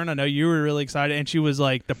return. I know you were really excited, and she was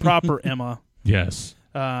like the proper Emma. Yes.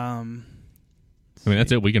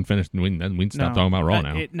 That's it. We can finish. We can stop talking about Raw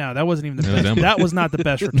now. No, that wasn't even the best. That was not the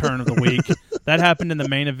best return of the week. That happened in the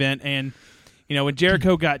main event, and when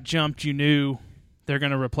Jericho got jumped, you knew they're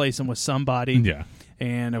going to replace him with somebody. Yeah.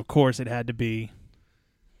 And of course, it had to be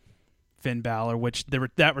Finn Balor. Which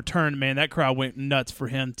that return, man, that crowd went nuts for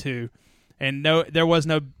him too. And no, there was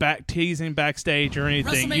no teasing backstage or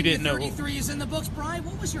anything. WrestleMania You didn't know. 33 is in the books, Brian.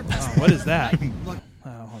 What was your best? What is that?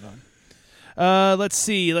 Hold on. Let's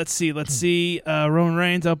see. Roman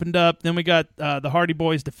Reigns opened up. Then we got the Hardy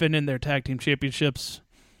Boys defending their tag team championships,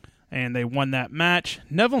 and they won that match.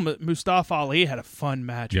 Neville Mustafa Ali had a fun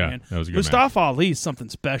match, man. That was a good Mustafa Ali is something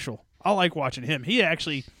special. I like watching him. He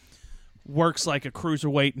actually works like a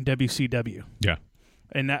cruiserweight in WCW. Yeah.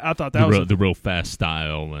 And I thought that was the real fast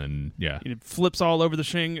style, and yeah. He flips all over the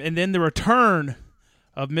ring. And then the return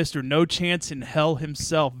of Mr. No Chance in Hell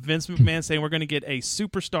himself, Vince McMahon, saying we're going to get a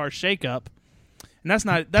superstar shakeup. And that's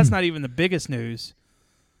not even the biggest news.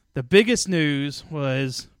 The biggest news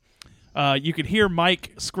was you could hear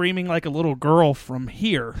Mike screaming like a little girl from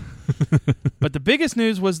here. But the biggest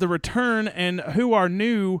news was the return and who our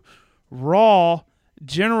new Raw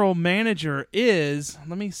general manager is.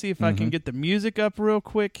 Let me see if I can get the music up real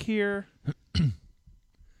quick here.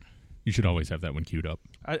 You should always have that one queued up.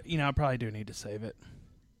 I probably do need to save it.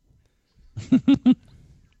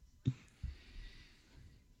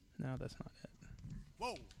 No, that's not it.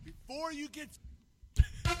 Whoa, before you get...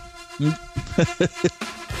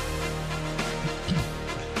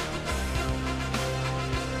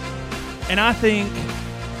 And I think,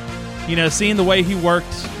 seeing the way he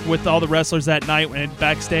worked with all the wrestlers that night when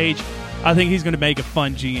backstage, I think he's going to make a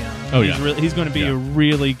fun GM. Oh, he's going to be a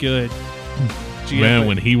really good GM. Man,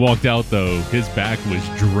 when he walked out, though, his back was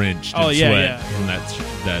drenched in sweat from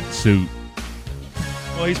that suit.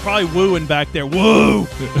 Well, he's probably wooing back there. Whoa,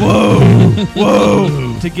 whoa,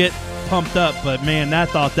 whoa, to get pumped up. But, man, I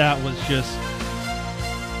thought that was just...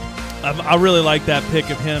 I really like that pick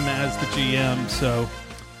of him as the GM, so...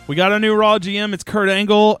 We got a new Raw GM. It's Kurt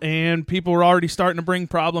Angle, and people were already starting to bring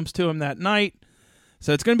problems to him that night.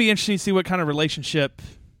 So it's going to be interesting to see what kind of relationship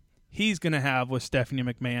he's going to have with Stephanie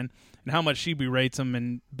McMahon and how much she berates him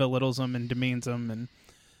and belittles him and demeans him. And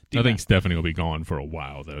I think Stephanie will be gone for a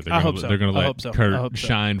while, though. I hope so. They're going to let Kurt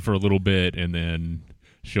shine for a little bit, and then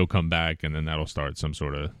she'll come back, and then that'll start some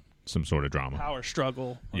sort of drama. Power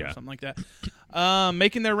struggle or something like that.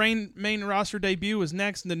 Making their main roster debut was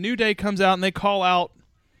next, and the New Day comes out, and they call out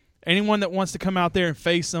anyone that wants to come out there and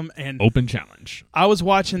face them. And open challenge. I was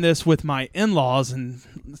watching this with my in-laws, and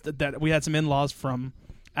that we had some in-laws from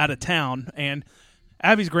out of town, and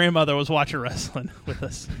Abby's grandmother was watching wrestling with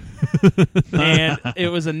us. And it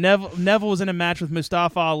was Neville was in a match with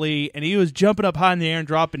Mustafa Ali, and he was jumping up high in the air and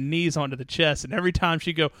dropping knees onto the chest, and every time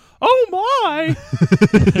she'd go, "Oh my!"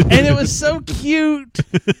 And it was so cute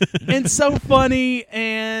and so funny,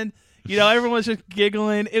 and everyone was just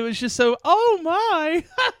giggling. It was just so, oh my.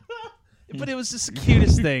 But it was just the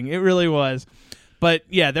cutest thing. It really was. But,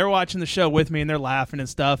 yeah, they're watching the show with me, and they're laughing and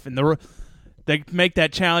stuff. And they make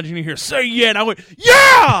that challenge, and you hear, say yeah. And I went,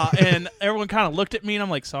 yeah! And everyone kind of looked at me, and I'm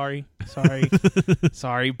like, sorry.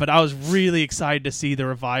 But I was really excited to see the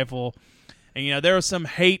revival. And, there was some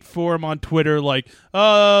hate for him on Twitter, like,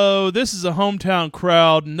 oh, this is a hometown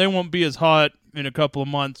crowd, and they won't be as hot in a couple of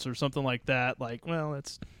months or something like that. Like, well,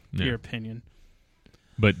 that's your opinion.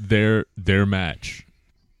 But their match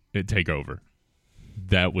at TakeOver,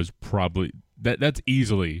 that was probably that's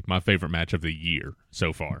easily my favorite match of the year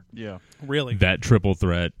so far. Yeah, really. That triple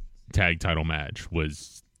threat tag title match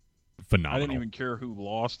was phenomenal. I didn't even care who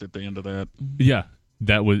lost at the end of that. Yeah,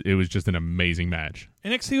 it was just an amazing match.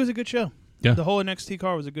 NXT was a good show. Yeah, the whole NXT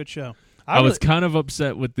card was a good show. I was kind of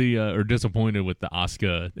upset with or disappointed with the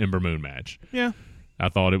Asuka Ember Moon match. Yeah, I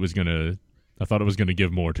thought it was gonna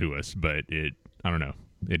give more to us, but I don't know.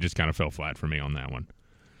 It just kind of fell flat for me on that one.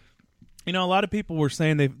 A lot of people were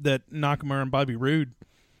saying that Nakamura and Bobby Roode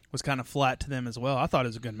was kind of flat to them as well. I thought it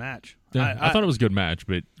was a good match. Yeah, I thought it was a good match,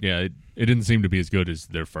 but yeah, it didn't seem to be as good as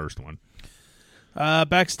their first one.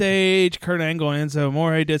 Backstage, Kurt Angle and Enzo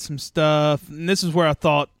Amore did some stuff, and this is where I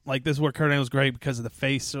thought, this is where Kurt Angle was great because of the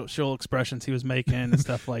facial expressions he was making and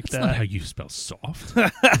stuff like that. That's not how you spell soft.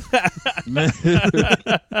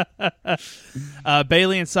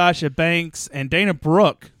 Bayley and Sasha Banks and Dana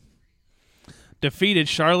Brooke defeated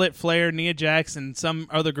Charlotte Flair, Nia Jax, and some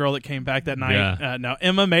other girl that came back that night. Yeah. Now,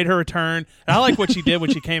 Emma made her return. And I like what she did when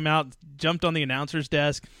she came out, jumped on the announcer's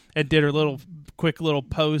desk, and did her quick little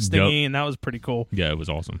pose thingy, and that was pretty cool. Yeah, it was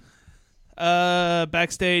awesome.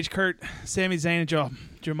 Backstage, Kurt, Sami Zayn, and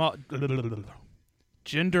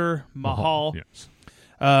Jinder Mahal. Yes.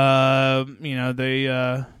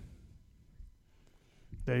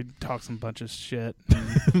 They talk some bunch of shit.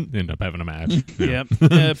 End up having a match. Yep.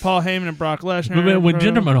 Paul Heyman and Brock Lesnar. But man, when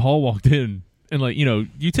Jinder Mahal walked in, and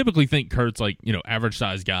you typically think Kurt's average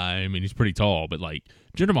sized guy. I mean, he's pretty tall, but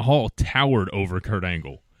Jinder Mahal towered over Kurt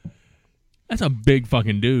Angle. That's a big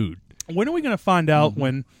fucking dude. When are we going to find out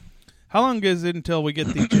how long is it until we get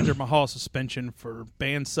the Jinder Mahal suspension for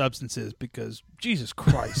banned substances? Because, Jesus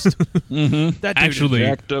Christ. That dude actually,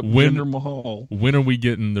 jacked up Jinder Mahal. When are we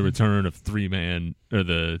getting the return of three-man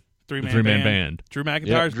band? Drew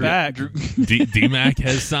McIntyre's back. D-Mac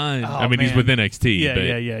has signed. Oh, man. He's with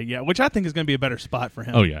NXT. Yeah. Which I think is going to be a better spot for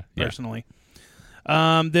him. Oh, yeah. Personally.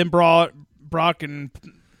 Then Brock and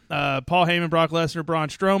Paul Heyman, Brock Lesnar, Braun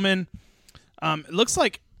Strowman. It looks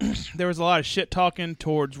like there was a lot of shit talking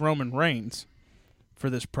towards Roman Reigns for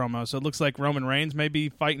this promo. So it looks like Roman Reigns may be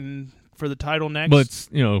fighting for the title next. But it's,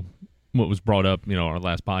 what was brought up, our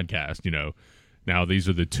last podcast, now these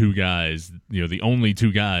are the two guys, the only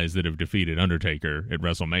two guys that have defeated Undertaker at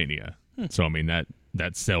WrestleMania. So, I mean,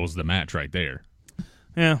 that sells the match right there.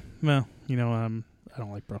 Yeah, well, I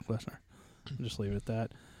don't like Brock Lesnar. I'll just leave it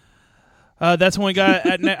at That's when we got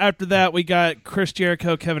after that we got Chris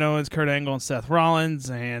Jericho, Kevin Owens, Kurt Angle, and Seth Rollins,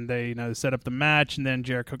 and they set up the match, and then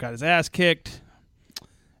Jericho got his ass kicked,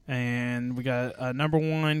 and we got a number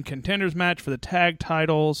 1 contenders match for the tag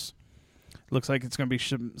titles. Looks like it's going to be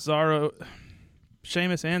Sheamus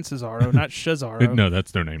and Cesaro, not Cesaro. No,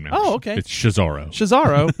 that's their name now. Oh, okay. It's Cesaro.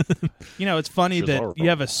 It's funny Cesaro. that you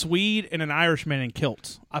have a Swede and an Irishman in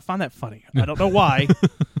kilts. I find that funny. I don't know why,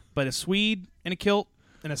 but a Swede in a kilt,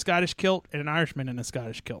 and a Scottish kilt, and an Irishman in a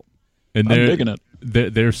Scottish kilt. And I'm digging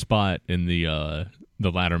it. Their spot in the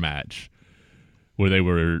ladder match, where they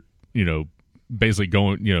were, basically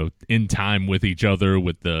going, in time with each other,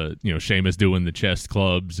 with the, Sheamus doing the chest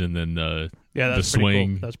clubs, and then the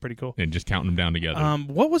swing. Cool. That's pretty cool. And just counting them down together.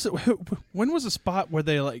 What was it? When was the spot where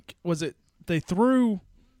they threw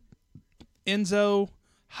Enzo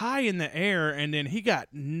high in the air, and then he got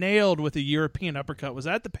nailed with a European uppercut? Was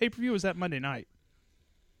that the pay-per-view, or was that Monday night?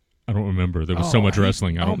 I don't remember. There was so much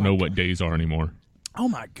wrestling. I don't know what days are anymore. Oh,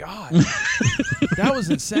 my God. That was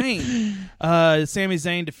insane. Sami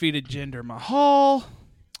Zayn defeated Jinder Mahal.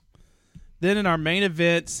 Then in our main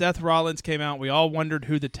event, Seth Rollins came out. We all wondered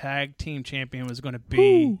who the tag team champion was going to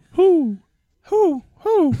be. Who?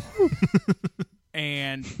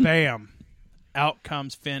 And bam, out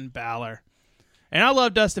comes Finn Balor. And I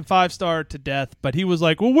love Dustin 5-star to death, but he was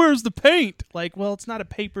like, well, where's the paint? Like, well, it's not a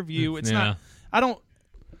pay-per-view. It's not.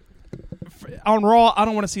 On Raw, I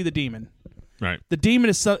don't want to see the Demon. Right. The Demon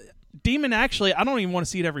is Demon, actually, I don't even want to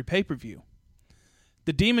see it every pay-per-view.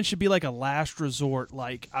 The Demon should be like a last resort.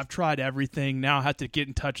 Like, I've tried everything. Now I have to get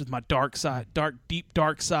in touch with my dark side, deep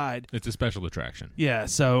dark side. It's a special attraction. Yeah,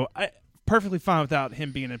 so perfectly fine without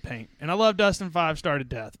him being in paint. And I love Dustin 5-star to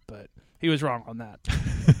death, but he was wrong on that.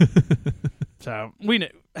 So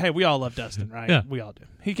we all love Dustin, right? Yeah. We all do.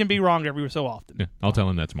 He can be wrong every so often. Yeah, I'll tell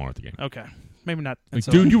him that tomorrow at the game. Okay. Maybe not. Like,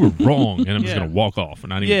 dude, you were wrong, and I'm just going to walk off and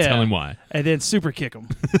not even tell him why. And then super kick him.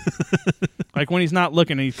 Like when he's not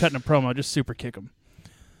looking and he's cutting a promo, just super kick him.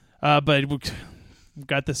 But we've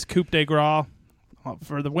got this coup de grace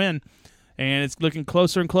for the win, and it's looking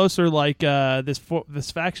closer and closer like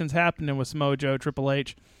this faction's happening with Samoa Joe, Triple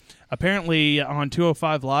H. Apparently on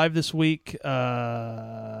 205 Live this week,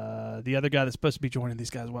 the other guy that's supposed to be joining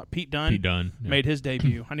these guys, Pete Dunne? Pete Dunne. Yeah. Made his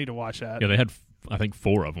debut. I need to watch that. Yeah, they had, I think,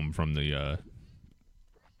 4 of them from the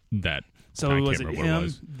that. So was it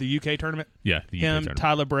him, the UK tournament? Yeah, the UK tournament.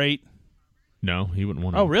 Tyler Bate. No, he wouldn't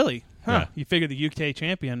want to. Oh, really? Huh. Yeah. You figured the UK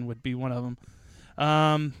champion would be one of them.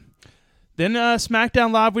 Then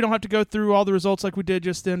SmackDown Live, we don't have to go through all the results like we did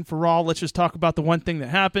just then for Raw. Let's just talk about the one thing that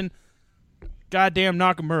happened. Goddamn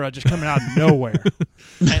Nakamura just coming out of nowhere.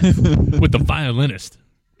 With the violinist.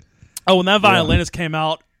 Oh, when that violinist came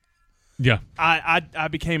out, yeah, I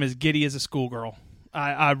became as giddy as a schoolgirl.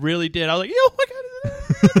 I really did. I was like, oh my God,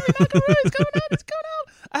 it's going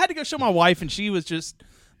out. I had to go show my wife, and she was just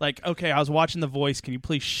like, okay, I was watching The Voice. Can you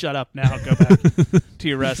please shut up now and go back to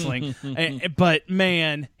your wrestling? But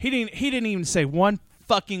man, he didn't even say one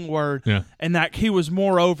fucking word. Yeah. And that he was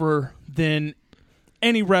more over than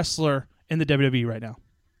any wrestler in the WWE right now.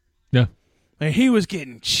 Yeah. And he was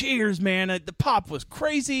getting cheers, man. The pop was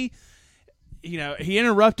crazy. He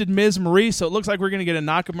interrupted Miz Maurice, so it looks like we're going to get a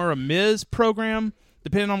Nakamura Miz program,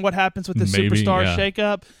 depending on what happens with the superstar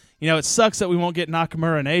shakeup. It sucks that we won't get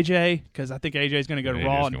Nakamura and AJ, because I think AJ is going to go to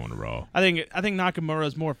Raw. Going to Raw. I think Nakamura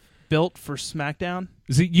is more built for SmackDown.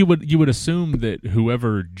 See, you would assume that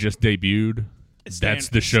whoever just debuted, that's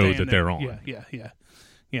the show that they're on.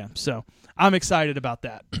 Yeah. So I'm excited about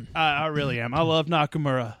that. I really am. I love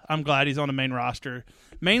Nakamura. I'm glad he's on the main roster,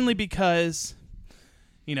 mainly because,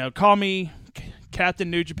 call me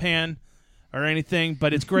Captain New Japan or anything,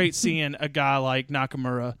 but it's great seeing a guy like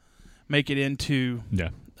Nakamura make it into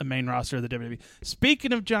the main roster of the WWE.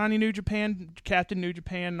 Speaking of Johnny New Japan, Captain New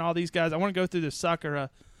Japan, and all these guys, I want to go through this sucker.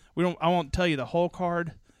 I won't tell you the whole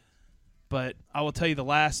card, but I will tell you the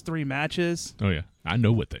last 3 matches. Oh yeah, I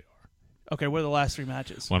know what they are. Okay, what are the last 3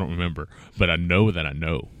 matches? Well, I don't remember, but I know that I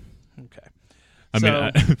know. Okay.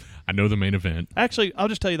 I know the main event. Actually, I'll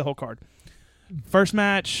just tell you the whole card. First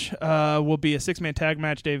match will be a 6-man tag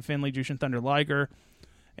match. David Finlay, Jushin Thunder Liger,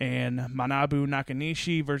 and Manabu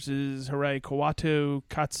Nakanishi versus Hirai Kawato,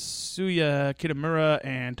 Katsuya Kitamura,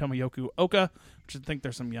 and Tomoyoku Oka, which I think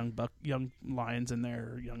there's some young lions in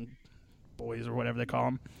there, or young boys or whatever they call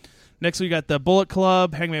them. Next, we got the Bullet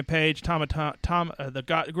Club, Hangman Page,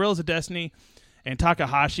 the Gorillas of Destiny, and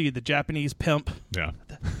Takahashi, the Japanese pimp. Yeah.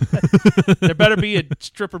 There better be a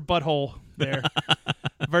stripper butthole there.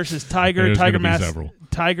 Versus Tiger Mask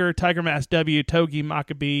W, Togi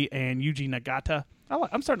Makabe, and Yuji Nagata.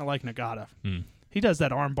 I'm starting to like Nagata. He does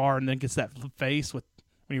that arm bar and then gets that face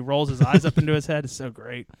when he rolls his eyes up into his head. It's so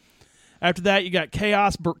great. After that, you got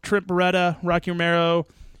Chaos, Trent Beretta, Rocky Romero,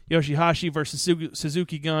 Yoshihashi versus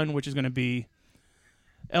Suzuki Gun, which is going to be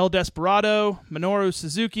El Desperado, Minoru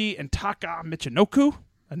Suzuki, and Taka Michinoku.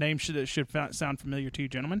 A name should sound familiar to you,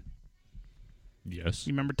 gentlemen. Yes.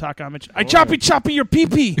 You remember Taka Michinoku? I choppy your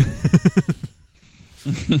pee-pee!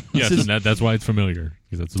 Yes, and that's why it's familiar.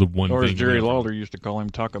 Because that's the one or thing. as Jerry Lawler used to call him,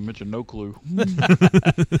 Taka Mitcha No Clue.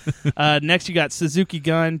 Next, you got Suzuki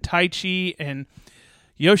Gun, Taichi, and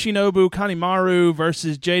Yoshinobu Kanemaru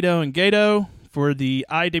versus Jado and Gato for the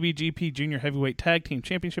IWGP Junior Heavyweight Tag Team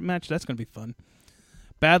Championship match. That's going to be fun.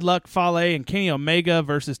 Bad Luck Fale and Kenny Omega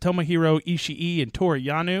versus Tomohiro Ishii and Toru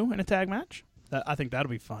Yano in a tag match. I think that'll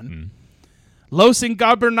be fun. Los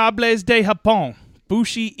Ingobernables de Japón,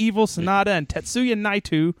 Bushi, Evil, Sanada, and Tetsuya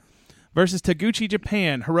Naito versus Taguchi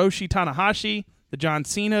Japan, Hiroshi Tanahashi, the John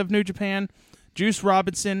Cena of New Japan, Juice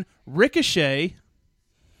Robinson, Ricochet,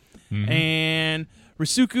 and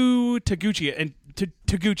Risuku Taguchi. And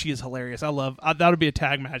Taguchi is hilarious. That'll be a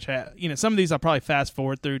tag match. Some of these I'll probably fast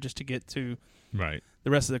forward through just to get to the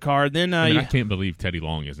rest of the card. Then I can't believe Teddy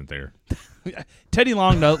Long isn't there. Teddy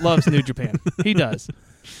Long loves New Japan. He does.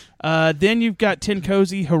 Then you've got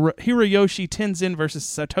Tenkozy Hiroyoshi Tenzin versus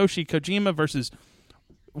Satoshi Kojima versus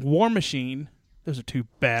War Machine. Those are two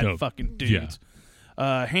bad fucking dudes.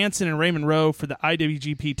 Yeah. Hansen and Raymond Rowe for the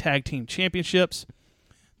IWGP Tag Team Championships.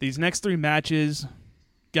 These next three matches,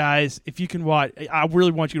 guys, if you can watch, I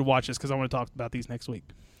really want you to watch this because I want to talk about these next week.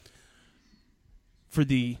 For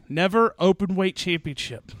the Never Openweight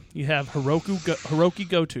Championship, you have Hiroki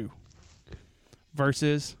Goto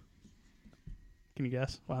versus... Can you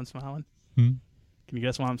guess why I'm smiling? Can you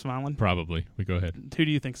guess why I'm smiling? Probably. Go ahead. Who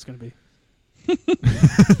do you think it's going to be?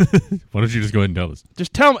 Why don't you just go ahead and tell us?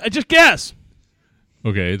 Just tell me. Just guess.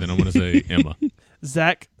 Okay, then I'm going to say Emma.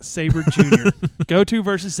 Zack Sabre Jr. Goto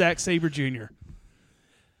versus Zack Sabre Jr.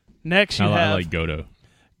 Next, you have... I like Goto.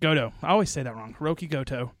 Goto. I always say that wrong. Hiroki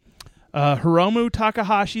Goto. Hiromu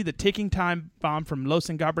Takahashi, the ticking time bomb from Los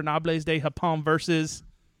Ingobernables de Japón versus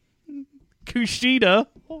Kushida.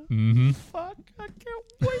 Fuck, I can't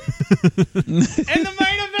wait. And the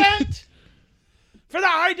main event for the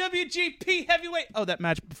IWGP Heavyweight. Oh, that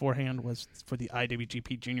match beforehand was for the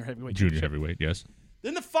IWGP Junior Heavyweight. Junior Heavyweight, yes.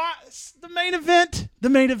 Then the main event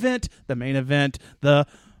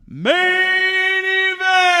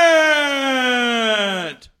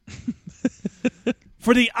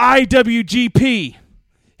for the IWGP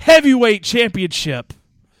Heavyweight Championship.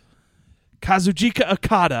 Kazuchika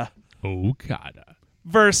Okada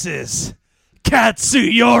versus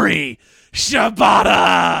Katsuyori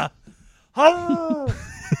Shibata. Oh,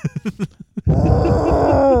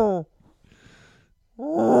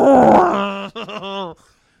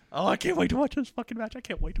 I can't wait to watch this fucking match.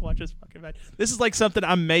 This is like something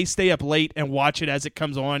I may stay up late and watch it as it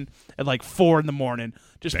comes on at like 4 a.m.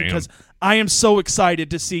 just because I am so excited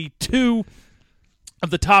to see two of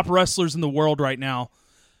the top wrestlers in the world right now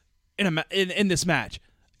in this match.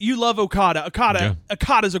 You love Okada.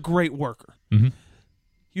 Okada's a great worker.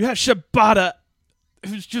 You have Shibata,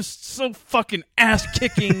 who's just so fucking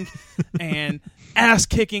ass-kicking, and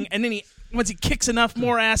then once he kicks enough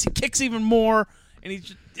more ass, he kicks even more, and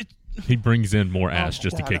he brings in more ass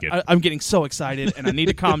just to kick it. I'm getting so excited, and I need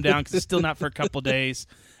to calm down because it's still not for a couple days,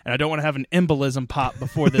 and I don't want to have an embolism pop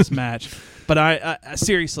before this match. But I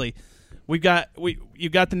seriously, you got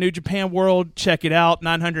the New Japan World. Check it out,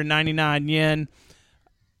 999 yen.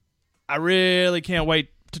 I really can't wait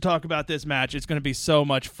to talk about this match. It's going to be so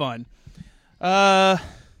much fun. So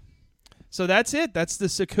that's it.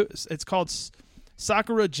 It's called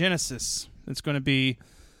Sakura Genesis. It's going to be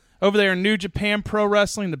over there in New Japan Pro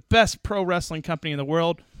Wrestling, the best pro wrestling company in the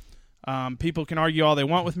world. People can argue all they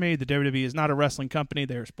want with me. The WWE is not a wrestling company.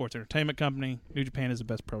 They're a sports entertainment company. New Japan is the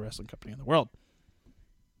best pro wrestling company in the world.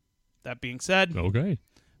 That being said, okay,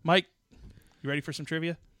 Mike, you ready for some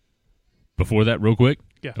trivia? Before that, real quick,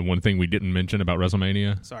 the one thing we didn't mention about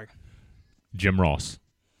Wrestlemania. Sorry. Jim Ross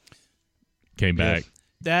came back.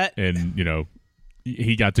 That and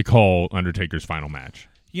he got to call Undertaker's final match.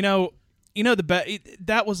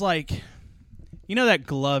 That was like, that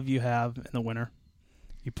glove you have in the winter.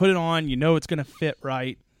 You put it on, it's going to fit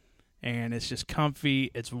right, and it's just comfy,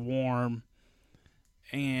 it's warm,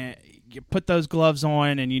 and you put those gloves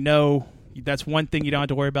on, and that's one thing you don't have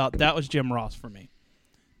to worry about. That was Jim Ross for me.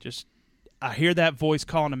 Just, I hear that voice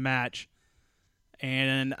calling a match,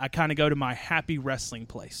 and I kind of go to my happy wrestling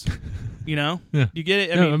place. Yeah. You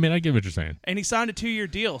get it? I get what you're saying. And he signed a 2-year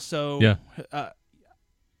deal, so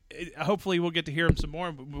hopefully we'll get to hear him some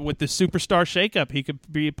more. With the superstar shakeup, he could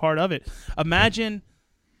be a part of it. Imagine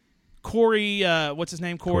Corey, what's his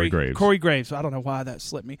name? Corey Graves. Corey Graves. I don't know why that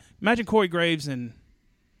slipped me. Imagine Corey Graves and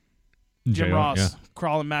Jim JR, Ross yeah.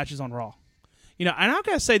 crawling matches on Raw. And I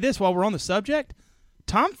gotta say this while we're on the subject.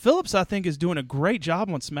 Tom Phillips, I think, is doing a great job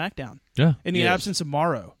on SmackDown. Yeah. In the absence of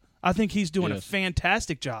Morrow, I think he's doing a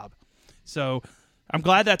fantastic job. So I'm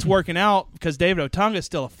glad that's working out because David Otunga is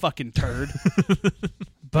still a fucking turd.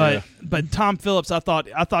 but Tom Phillips, I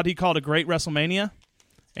thought he called a great WrestleMania.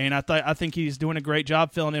 And I think he's doing a great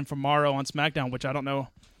job filling in for Morrow on SmackDown, which I don't know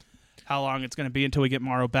how long it's going to be until we get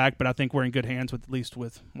Morrow back, but I think we're in good hands with at least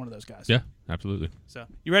with one of those guys. Yeah, absolutely. So,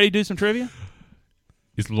 you ready to do some trivia?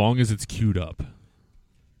 As long as it's queued up.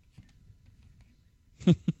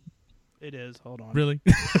 It is. Hold on. Really?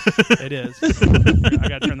 It is. I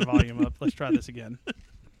got to turn the volume up. Let's try this again.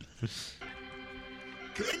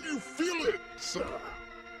 Can you feel it, sir?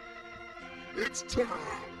 It's time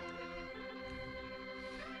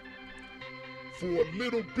for a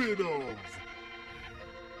little bit of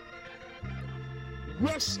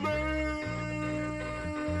wrestling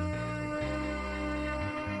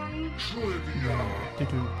trivia.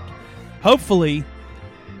 Hopefully,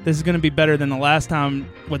 this is going to be better than the last time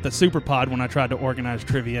with the Super Pod when I tried to organize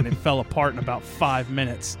trivia and it fell apart in about 5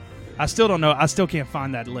 minutes. I still don't know. I still can't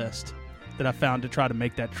find that list that I found to try to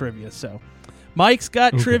make that trivia. So, Mike's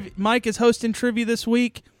got trivia. Mike is hosting trivia this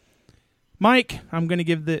week. Mike, I'm going to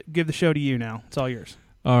give the show to you now. It's all yours.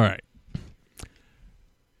 All right.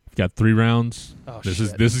 We've got 3 rounds. Oh, this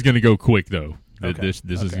shit. is going to go quick though. Okay. This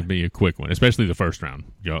is going to be a quick one, especially the first round.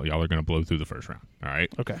 Y'all are going to blow through the first round. All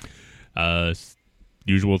right. Okay.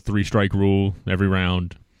 Usual 3-strike rule every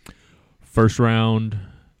round. First round,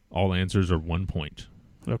 all answers are 1 point.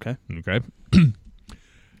 Okay. Okay.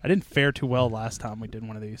 I didn't fare too well last time we did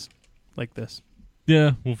one of these like this.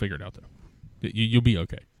 Yeah, we'll figure it out though. You'll be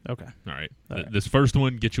okay. Okay. All right. All right. This first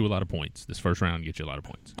one gets you a lot of points. This first round gets you a lot of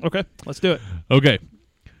points. Okay. Let's do it. Okay.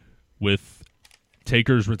 With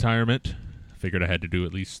Taker's retirement, I figured I had to do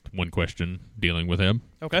at least one question dealing with him.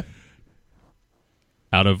 Okay.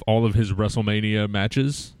 Out of all of his WrestleMania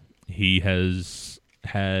matches, he has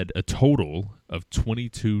had a total of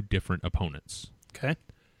 22 different opponents. Okay.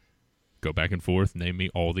 Go back and forth. Name me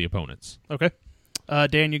all the opponents. Okay.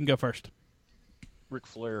 Dan, you can go first. Ric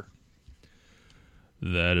Flair.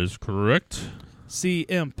 That is correct.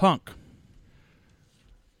 CM Punk.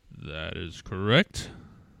 That is correct.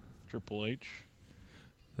 Triple H.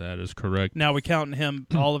 That is correct. Now we counting him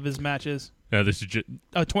all of his matches. This is just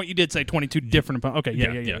You did say 22 different opponents. Okay,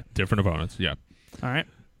 yeah. different opponents. Yeah. All right.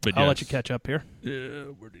 But I'll yes. let you catch up here.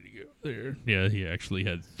 Where did he go? There. Yeah, he actually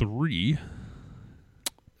had 3.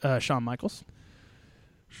 Shawn Michaels.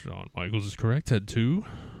 Shawn Michaels is correct. Had 2.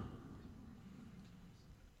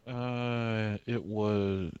 It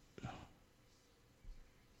was.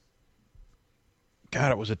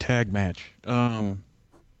 God, it was a tag match.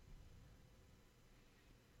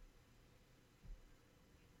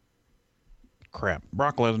 Crap.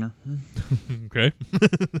 Brock Lesnar. Okay.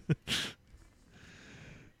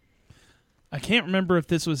 I can't remember if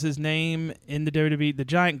this was his name in the WWE. The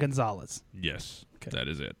Giant Gonzalez. Yes. Okay. That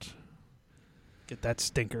is it. Get that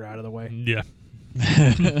stinker out of the way. Yeah.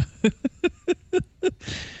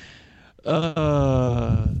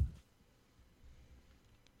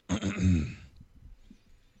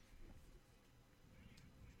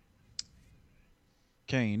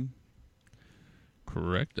 Kane.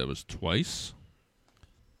 Correct. That was twice.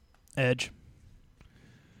 Edge.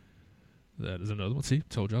 That is another one. See,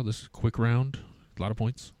 told y'all this is a quick round. A lot of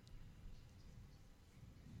points.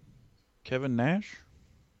 Kevin Nash.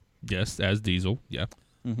 Yes, as Diesel. Yeah.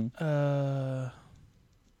 Mm-hmm.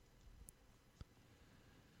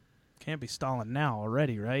 Can't be stalling now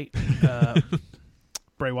already, right?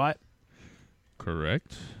 Bray Wyatt.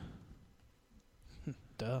 Correct.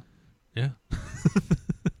 Duh. Yeah.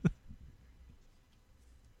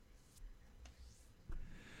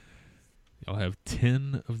 Y'all have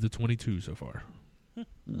 10 of the 22 so far.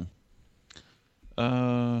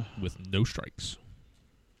 With no strikes.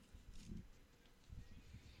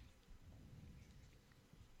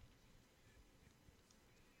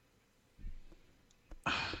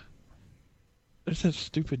 There's that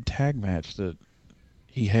stupid tag match that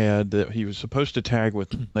he had that he was supposed to tag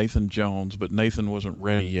with Nathan Jones, but Nathan wasn't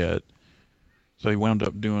ready yet. So he wound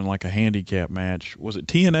up doing like a handicap match. Was it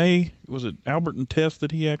TNA? Was it Albert and Tess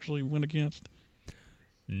that he actually went against?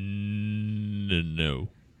 No.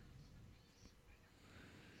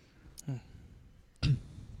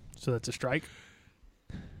 So that's a strike?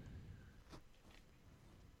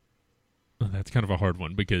 Well, that's kind of a hard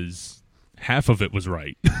one because half of it was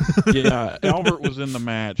right. Yeah, Albert was in the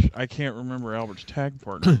match. I can't remember Albert's tag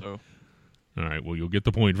partner, though. All right. Well, you'll get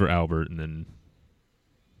the point for Albert, and then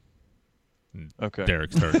Okay.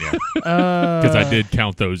 Derek's turn. Yeah, because I did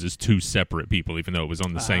count those as two separate people, even though it was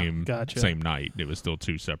on the same night. It was still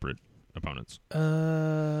two separate opponents.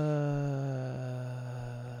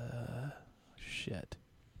 Shit.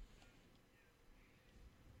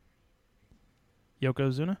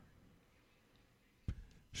 Yokozuna?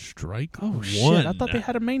 Strike Oh, one. shit. I thought they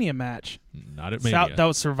had a Mania match. Not at Mania. That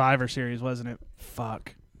was Survivor Series, wasn't it?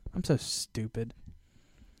 Fuck. I'm so stupid.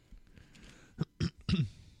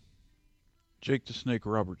 Jake the Snake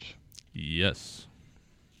Roberts. Yes.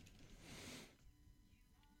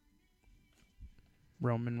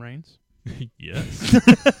 Roman Reigns? Yes.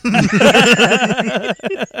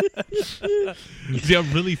 See, I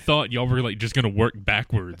really thought y'all were like just gonna work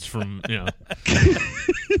backwards from, you know.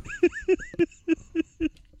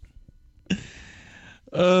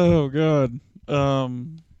 Oh God.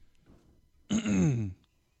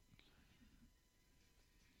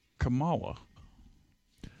 Kamala.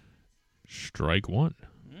 Strike one.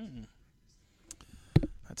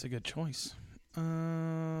 That's a good choice.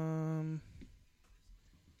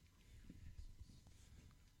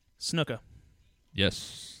 Snuka.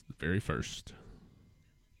 Yes, the very first.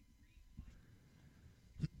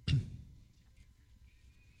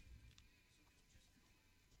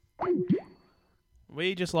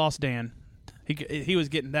 We just lost Dan. He was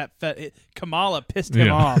getting that fed. Kamala pissed him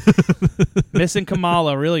off. Missing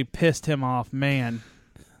Kamala really pissed him off, man.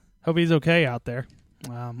 Hope he's okay out there.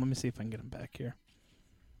 Let me see if I can get him back here.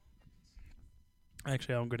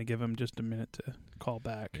 Actually, I'm going to give him just a minute to call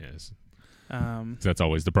back. Yes. That's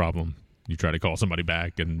always the problem. You try to call somebody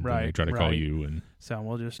back, and then they try to call you. And so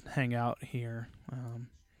we'll just hang out here.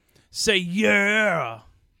 Say yeah!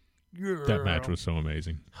 Yeah! That match was so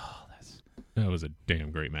amazing. That was a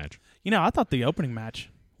damn great match. You know, I thought the opening match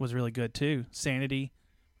was really good, too. Sanity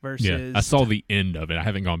versus... Yeah, I saw the end of it. I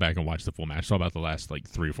haven't gone back and watched the full match. I saw about the last,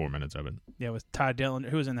 3 or 4 minutes of it. Yeah, with Ty Dillinger.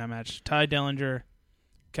 Who was in that match? Ty Dillinger,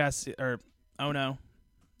 oh, no.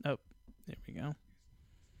 Oh, there we go.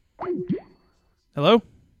 Hello?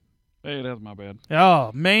 Hey, that's my bad.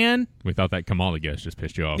 Oh, man. We thought that Kamala guest just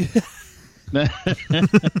pissed you off.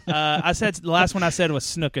 I said the last one I said was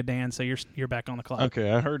Snuka, Dan, so you're back on the clock.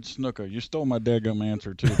 Okay, I heard Snuka. You stole my daggum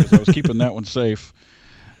answer, too, because I was keeping that one safe.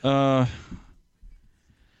 Oh,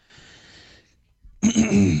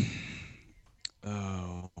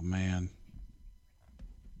 man.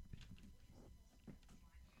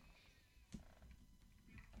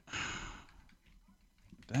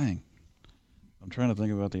 Dang. I'm trying to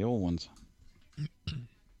think about the old ones.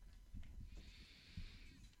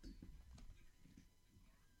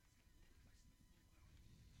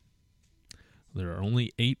 There are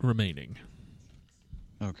only 8 remaining.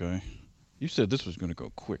 Okay. You said this was going to go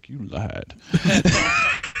quick. You lied.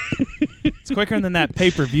 It's quicker than that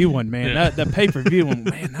pay-per-view one, man. Yeah. That pay-per-view one,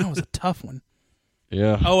 man, that was a tough one.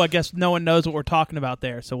 Yeah. Oh, I guess no one knows what we're talking about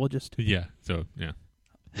there, so we'll just... Yeah, so, yeah.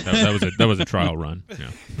 That was a trial run.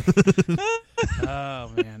 Yeah.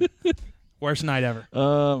 Oh, man. Worst night ever.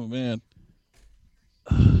 Oh, man.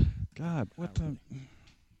 God, what the...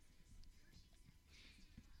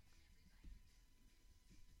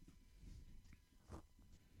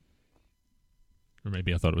 Or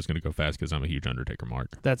maybe I thought it was going to go fast because I'm a huge Undertaker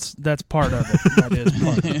mark. That's part of it. That is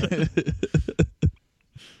part of it.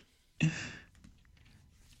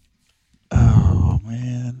 Oh,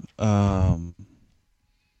 man.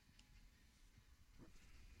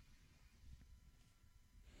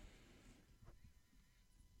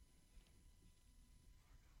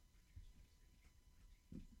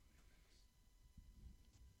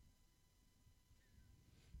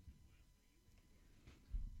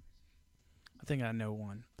 I think I know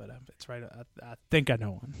one, but it's right. I think I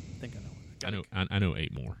know one. I know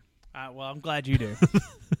 8 more. Well, I'm glad you do.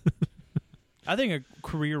 I think a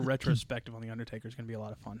career retrospective on The Undertaker is going to be a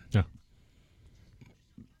lot of fun. Yeah.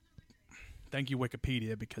 Thank you,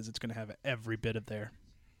 Wikipedia, because it's going to have every bit of there.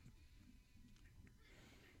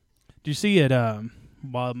 Do you see it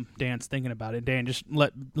while Dan's thinking about it? Dan, just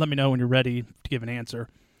let me know when you're ready to give an answer.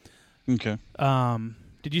 Okay.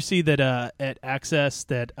 Did you see that at Access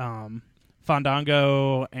that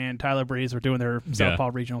Fandango and Tyler Breeze were doing their Southpaw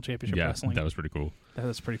Regional Championship Wrestling? That was pretty cool. That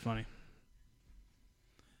was pretty funny.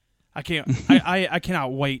 I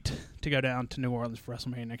cannot wait to go down to New Orleans for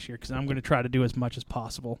WrestleMania next year because I'm going to try to do as much as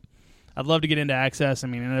possible. I'd love to get into Access. I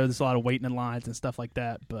mean, I know there's a lot of waiting in lines and stuff like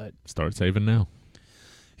that, but start saving now.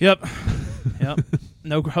 Yep.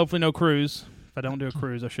 No, hopefully no cruise. If I don't do a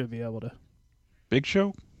cruise, I should be able to. Big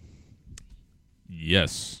Show?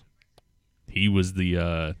 Yes. He was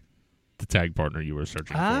the tag partner you were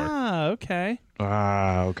searching for. Okay.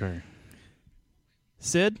 Okay.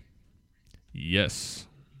 Sid? Yes.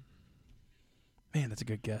 Man, that's a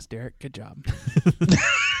good guess, Derek. Good job.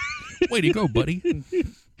 Way to go, buddy.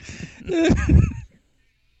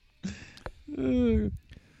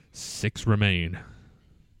 6 remain.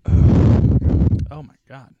 Oh, my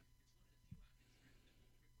God.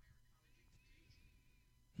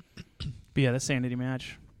 But yeah, the Sanity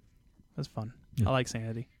match. That's fun. Yeah. I like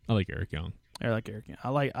Sanity. I like Eric Young. I like Eric. I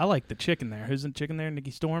like the chick in there. Who's the chick in there?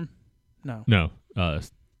 Nikki Storm? No. No.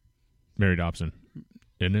 Mary Dobson.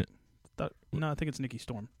 Isn't it? No, I think it's Nikki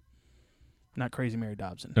Storm. Not Crazy Mary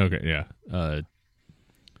Dobson. Okay, yeah.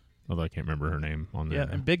 Although I can't remember her name on there. Yeah,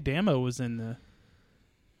 and Big Damo was in the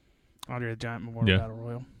Andre the Giant Memorial Battle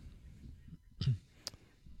Royal.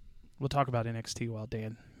 We'll talk about NXT while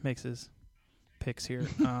Dan makes his picks here.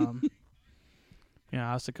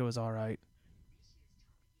 Yeah, Asuka was all right.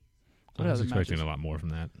 I was expecting a lot more from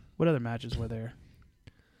that. What other matches were there?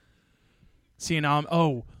 Seeing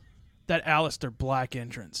that Aleister Black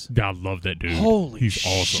entrance. I love that dude. Holy He's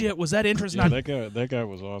awesome. shit! Was that entrance Yeah, not? that guy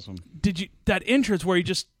was awesome. That entrance where he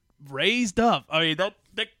just raised up? I mean that.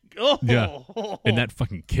 Oh. Yeah, and that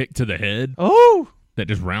fucking kick to the head. Oh, that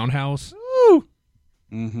just roundhouse. Ooh.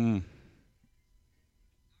 Mm-hmm.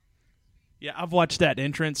 Yeah, I've watched that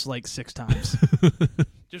entrance like 6 times.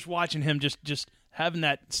 Just watching him, just having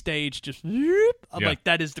that stage, I'm like,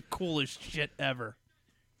 that is the coolest shit ever.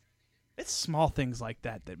 It's small things like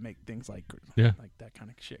that make things like that kind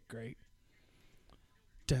of shit great.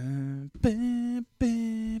 And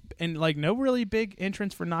like no really big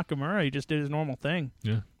entrance for Nakamura. He just did his normal thing.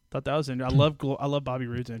 Yeah, thought that was I love Bobby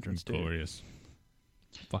Roode's entrance too. Glorious.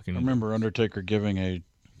 Fucking. I remember Undertaker giving a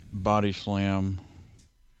body slam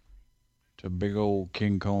to big old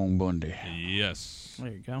King Kong Bundy. Yes.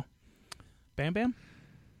 There you go. Bam Bam?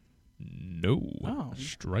 No. Oh.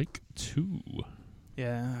 Strike 2.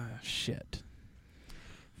 Yeah, shit.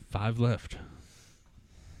 5 left.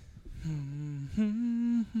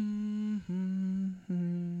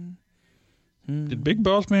 Did Big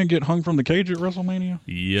Boss Man get hung from the cage at WrestleMania?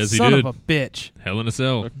 Yes, he Son did. of a bitch. Hell in a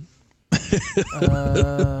Cell.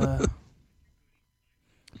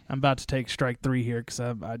 I'm about to take strike 3 here because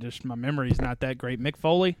my memory's not that great. Mick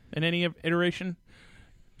Foley in any iteration?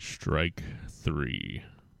 Strike 3.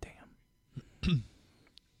 Damn.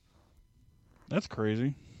 That's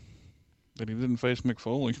crazy that he didn't face Mick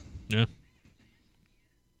Foley. Yeah.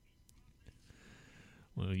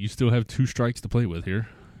 Well, you still have 2 strikes to play with here.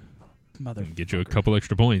 Motherfucker. Get you a couple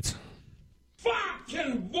extra points.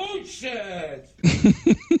 Fucking bullshit!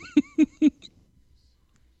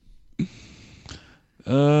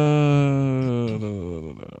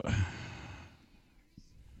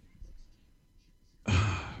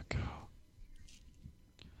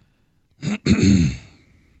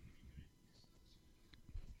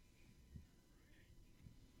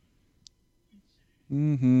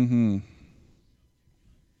 Mm-hmm.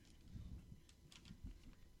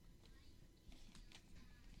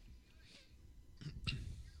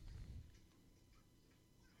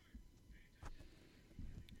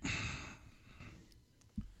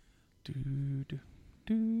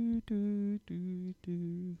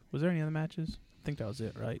 Was there any other matches? I think that was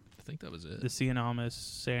it, right? I think that was it. The Cianamas,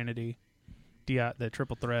 Sanity, the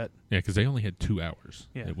Triple Threat. Yeah, because they only had 2 hours.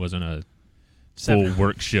 Yeah. It wasn't a full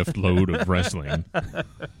work shift load of wrestling.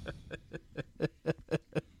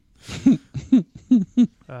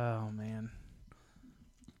 Oh, man.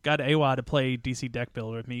 Got AWA to play DC Deck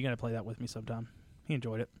Builder with me. You got to play that with me sometime. He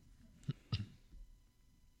enjoyed it.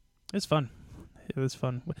 It's fun. It was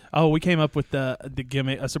fun. Oh, we came up with the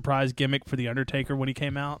gimmick, a surprise gimmick for The Undertaker when he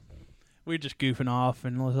came out. We were just goofing off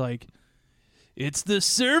and was like, it's the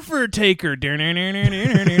Surfer Taker. And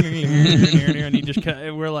he just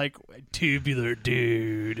we're like, tubular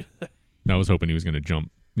dude. I was hoping he was going to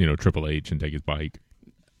jump, Triple H and take his bike.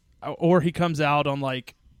 Or he comes out on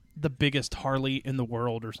like the biggest Harley in the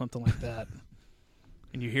world or something like that.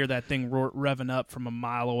 And you hear that thing revving up from a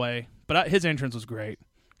mile away. But his entrance was great.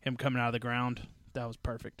 Him coming out of the ground, that was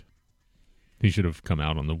perfect. He should have come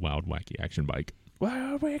out on the Wild Wacky Action Bike.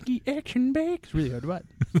 Wild Wacky Action Bike. It's really hard to what?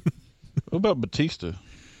 What about Batista?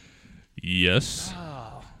 Yes.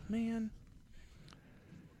 Oh, man.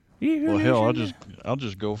 Well, hell, I'll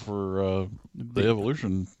just go for the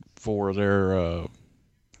Evolution for their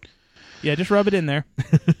yeah, just rub it in there.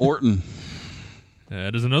 Orton.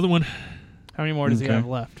 That is another one. How many more does he have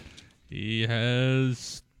left? He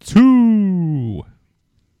has 2.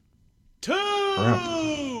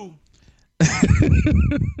 2!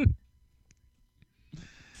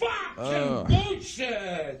 Fucking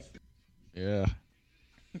bullshit! Yeah.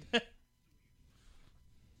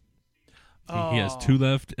 He has 2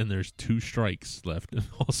 left, and there's 2 strikes left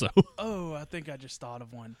also. Oh, I think I just thought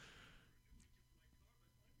of one.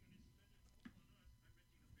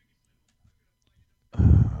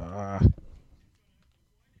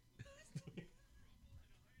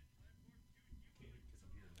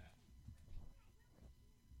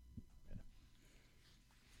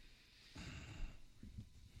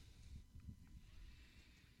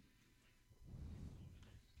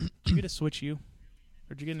 Did you get a Switch U?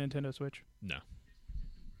 Or did you get a Nintendo Switch? No.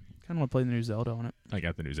 Kind of want to play the new Zelda on it. I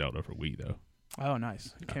got the new Zelda for Wii, though. Oh,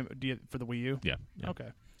 nice. For the Wii U? Yeah. Okay.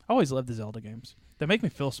 I always love the Zelda games. They make me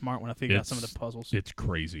feel smart when I think about some of the puzzles. It's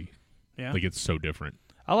crazy. Yeah. Like, it's so different.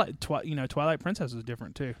 I like Twilight Princess is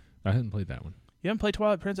different too. I hadn't played that one. You haven't played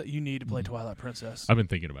Twilight Princess? You need to play Twilight Princess. I've been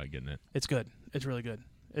thinking about getting it. It's good. It's really good.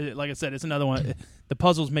 Like I said, it's another one. The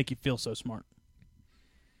puzzles make you feel so smart.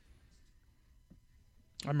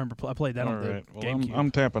 I remember I played that on the GameCube.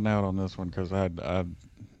 I'm tapping out on this one because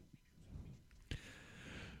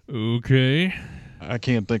Okay. I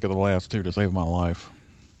can't think of the last 2 to save my life.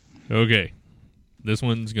 Okay. This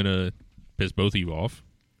one's going to piss both of you off.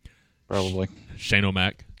 Probably. Shane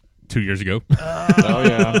O'Mac, 2 years ago. Oh,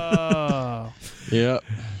 yeah. Yeah.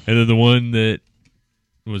 And then the one that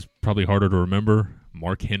was probably harder to remember,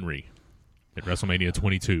 Mark Henry at WrestleMania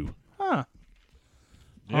 22. Huh.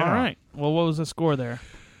 Yeah. All right. Well, what was the score there?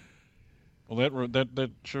 Well,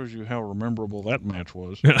 that shows you how memorable that match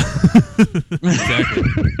was. Exactly.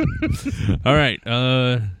 All right.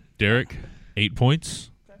 Derick, 8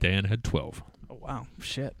 points. Dan had 12. Oh, wow.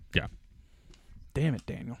 Shit. Yeah. Damn it,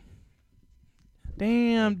 Daniel.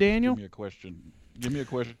 Damn, Daniel. Give me a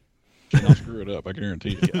question. I'll screw it up. I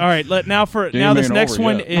guarantee you. All right. Now this next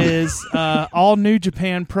one is all New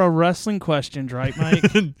Japan Pro Wrestling questions, right, Mike?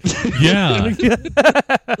 Yeah.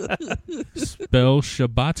 Spell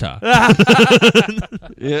Shibata.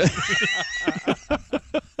 Yeah.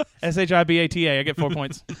 Shibata. I get 4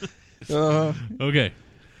 points. Okay.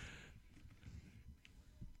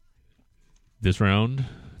 This round,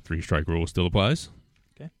 3-strike rule still applies.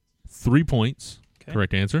 Okay. 3 points. Okay.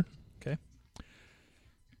 Correct answer. Okay.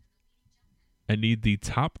 I need the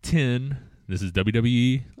top 10. This is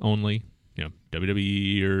WWE only.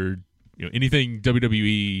 WWE or anything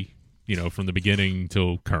WWE, from the beginning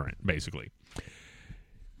till current, basically.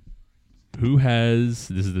 Who has,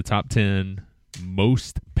 this is the top 10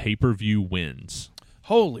 most pay-per-view wins?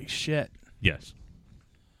 Holy shit. Yes.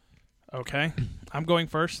 Okay. I'm going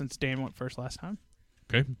first since Dan went first last time.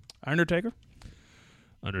 Okay. Undertaker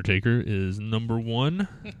is number 1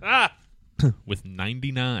 with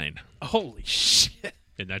 99. Holy shit.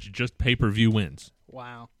 And that's just pay-per-view wins.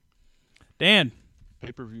 Wow. Dan.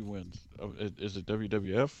 Pay-per-view wins. Is it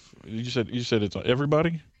WWF? You said it's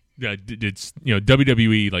everybody? Yeah, it's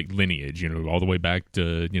WWE like lineage, all the way back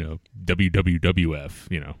to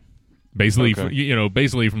WWF, basically, okay.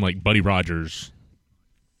 Basically from like Buddy Rogers,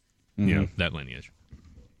 that lineage.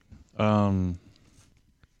 Hulk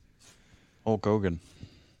Hogan.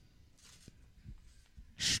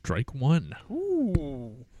 Strike 1.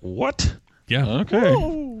 Ooh. What? Yeah. Okay.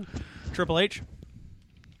 Ooh. Triple H.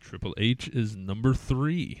 Triple H is number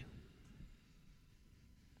 3.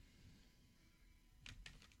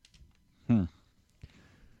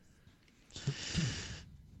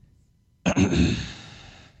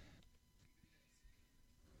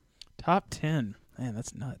 Top 10. Man,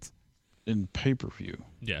 that's nuts. In pay-per-view.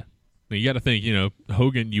 Yeah. Now you got to think,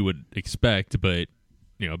 Hogan you would expect, but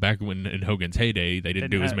back when in Hogan's heyday, they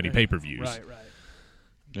didn't do as many pay-per-views. Right.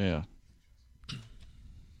 Yeah.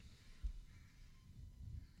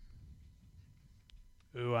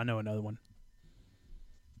 Ooh, I know another one.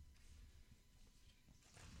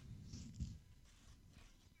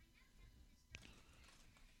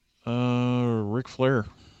 Ric Flair.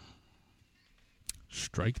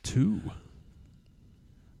 Strike 2.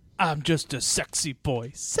 I'm just a sexy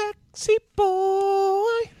boy. Sexy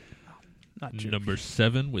boy. Not true. Number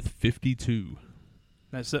 7 with 52.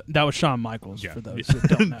 That was Shawn Michaels, Yeah. for those that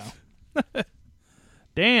don't know.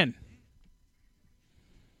 Dan.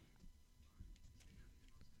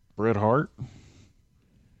 Bret Hart.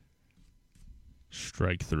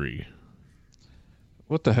 Strike 3.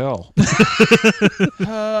 What the hell?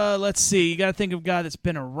 Let's see. You got to think of a guy that's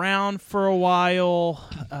been around for a while.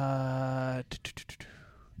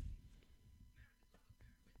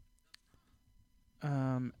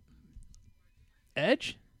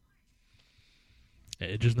 Edge?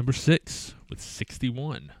 Edge is number 6 with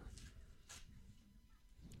 61.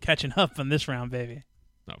 Catching up on this round, baby.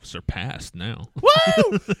 Oh, surpassed now.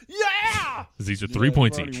 Woo! Yeah! Yeah. These are 3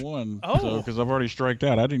 points I've already each. won. Oh. Because I've already striked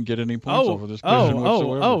out. I didn't get any points off of this question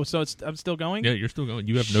whatsoever. So I'm still going? Yeah, you're still going.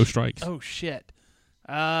 You have no strikes. Oh, shit.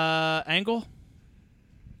 Angle?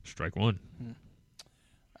 Strike 1.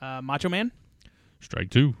 Macho Man? Strike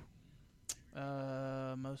 2.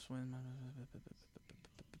 Most win.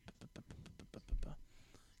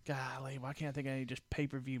 Golly, why can't I think of any just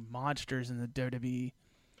pay-per-view monsters in the WWE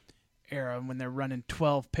era when they're running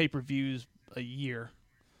 12 pay-per-views a year?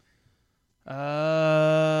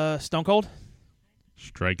 Stone Cold?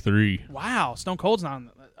 Strike 3. Wow, Stone Cold's not on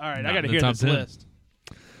the... All right, Not I got to in the hear top this 10. list.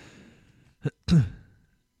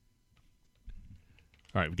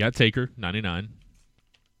 All right, we got Taker, 99.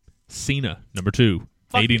 Cena, number 2,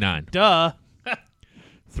 Fuck 89. Duh.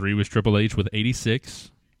 3 was Triple H with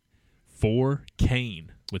 86. 4,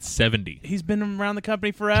 Kane with 70. He's been around the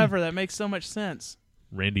company forever. That makes so much sense.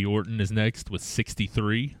 Randy Orton is next with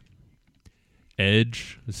 63.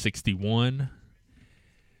 Edge with 61.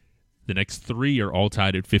 The next 3 are all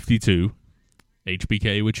tied at 52.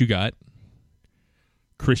 HBK, what you got?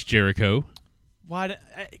 Chris Jericho, Why?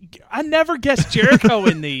 I never guessed Jericho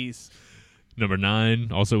in these. number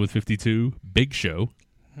 9, also with 52. Big Show.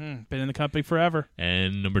 Been in the company forever.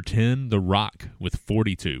 And number 10, The Rock with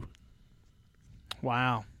 42.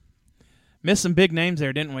 Wow. Missed some big names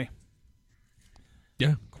there, didn't we?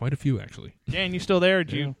 Yeah, quite a few, actually. Dan, you still there?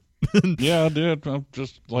 Did you? Yeah, I did. I'm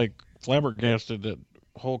just like flabbergasted that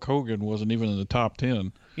Hulk Hogan wasn't even in the top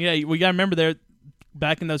 10. Yeah, we got to remember there,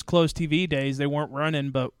 back in those closed TV days, they weren't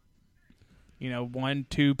running, but, 1,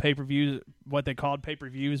 2 pay-per-views, what they called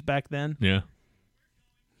pay-per-views back then. Yeah.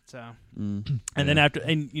 So, and then after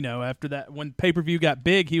that, when pay-per-view got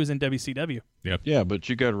big, he was in WCW. Yep. Yeah, but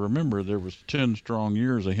you got to remember there was 10 strong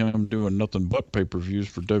years of him doing nothing but pay-per-views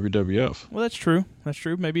for WWF. Well, that's true. That's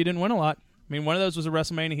true. Maybe he didn't win a lot. I mean, one of those was a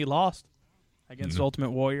WrestleMania he lost against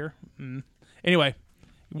Ultimate Warrior. Anyway,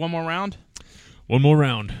 one more round? One more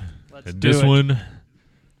round. Let's and do this it. one,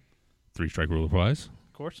 3-strike rule applies.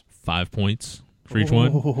 Of course. 5 points for each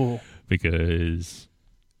one. Ooh. Because,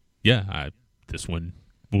 this one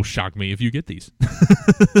will shock me if you get these.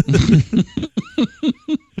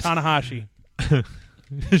 Tanahashi.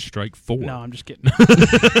 Strike 4. No, I'm just kidding.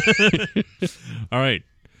 All right.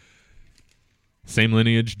 Same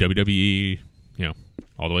lineage, WWE,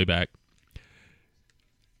 all the way back.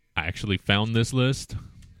 I actually found this list,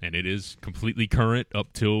 and it is completely current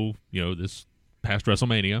up till, this past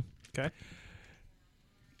WrestleMania. Okay.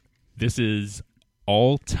 This is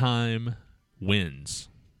all-time wins.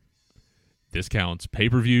 This counts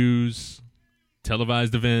pay-per-views,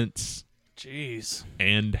 televised events, Jeez.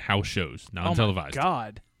 and house shows, non-televised. Oh, my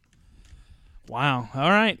God. Wow. All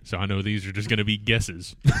right. So I know these are just going to be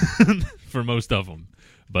guesses for most of them.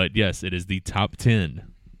 But, yes, it is the top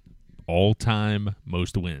 10 all-time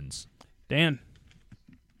most wins. Dan.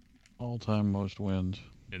 All-time most wins.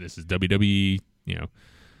 And this is WWE,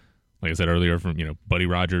 like I said earlier, from, Buddy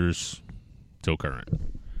Rogers till current.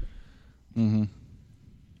 Mm-hmm.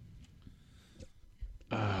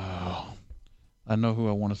 Oh, I know who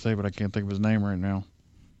I want to say, but I can't think of his name right now.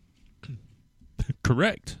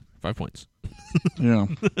 Correct. 5 points. Yeah.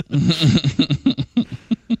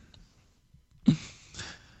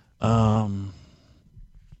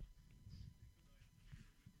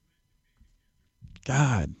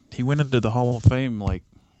 God, he went into the Hall of Fame like.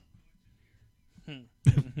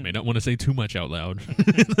 May not want to say too much out loud.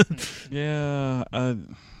 Yeah, I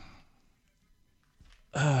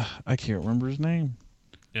can't remember his name.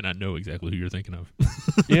 And I know exactly who you're thinking of.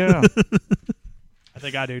 Yeah. I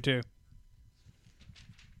think I do, too.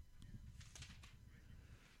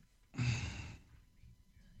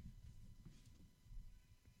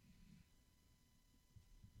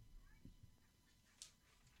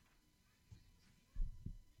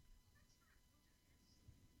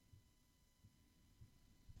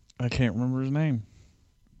 I can't remember his name.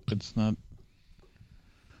 It's not.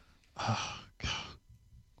 Oh, God.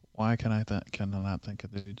 Why can I not think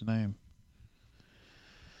of the dude's name?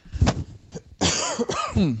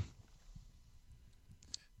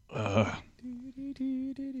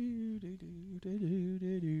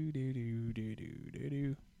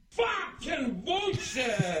 Fucking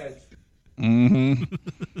bullshit! Mm-hmm.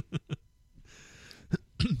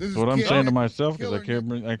 This That's is what I'm killing- saying to myself because I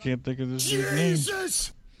killing can't think of this dude's name.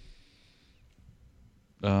 Jesus!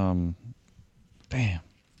 Damn.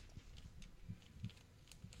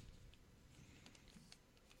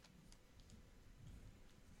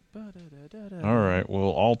 All right. Well,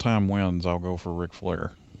 all-time wins. I'll go for Ric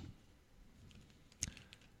Flair.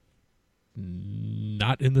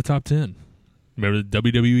 Not in the top 10. Remember the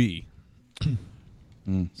WWE.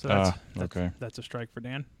 So okay. That's a strike for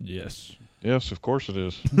Dan. Yes. Yes, of course it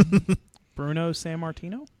is. Bruno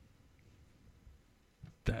Sammartino?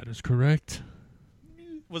 That is correct.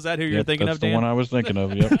 Was that who you're thinking that's of, Dan? the one I was thinking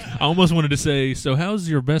of, yep. I almost wanted to say, so how's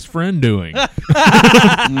your best friend doing?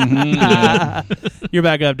 You're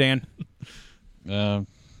back up, Dan.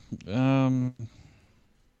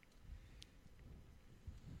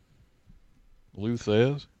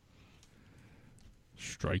 Luthez.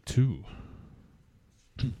 Strike 2.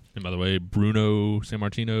 And by the way, Bruno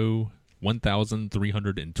Sammartino,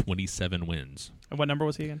 1,327 wins. And what number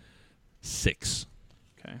was he again? 6.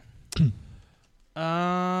 Okay.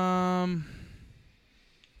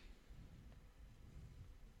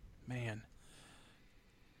 Man.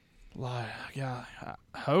 Yeah.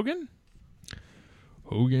 Hogan?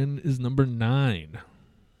 Hogan is number 9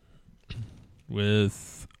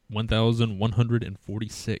 with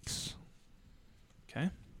 1,146. Okay.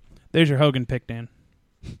 There's your Hogan pick, Dan.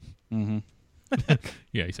 Mm-hmm.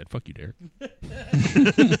 Yeah, he said, fuck you, Derek.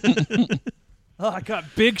 Oh, I got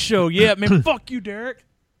Big Show. Yeah, man, fuck you, Derek.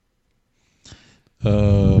 We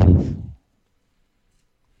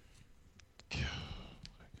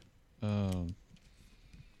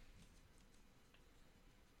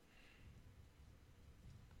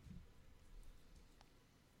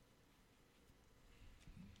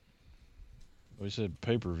said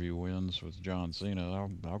pay-per-view wins with John Cena. I'll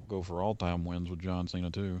go for all-time wins with John Cena,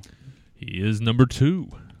 too. He is number 2.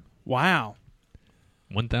 Wow.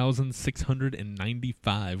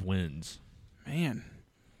 1,695 wins. Man.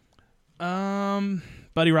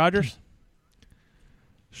 Buddy Rogers?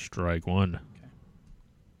 Strike 1.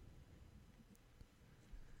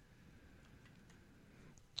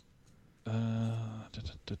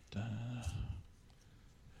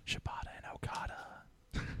 Shibata and Okada.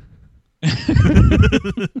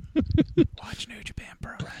 Watch New Japan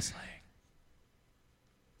Pro Wrestling.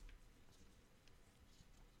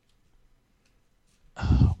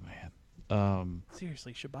 Oh, man.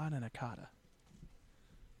 Seriously, Shibata and Okada.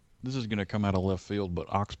 This is going to come out of left field, but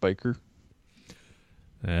Ox Baker.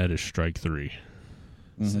 That is strike 3.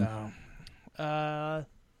 Mm-hmm. So,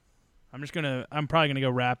 I'm probably gonna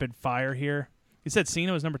go rapid fire here. You said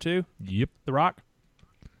Cena was number 2? Yep. The Rock?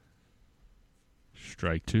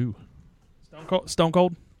 Strike 2. Stone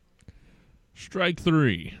Cold? Strike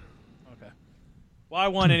 3. Okay. Well, I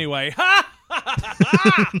won anyway.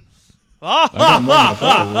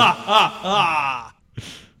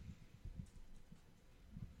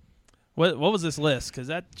 What was this list? Because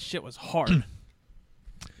that shit was hard.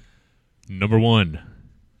 Number 1,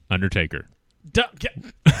 Undertaker.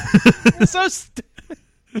 So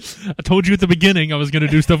I told you at the beginning I was going to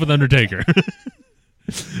do stuff with Undertaker.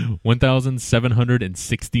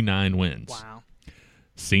 1,769 wins. Wow.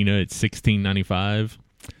 Cena at 1,695.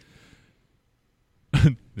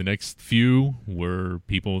 The next few were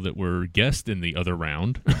people that were guests in the other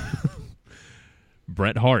round.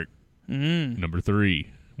 Bret Hart, number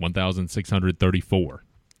 3, 1,634.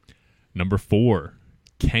 Number 4,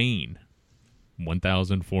 Kane,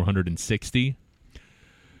 1,460.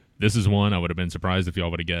 This is one I would have been surprised if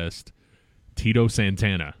y'all would have guessed. Tito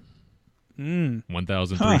Santana,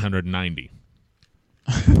 1,390.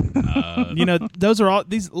 Those are all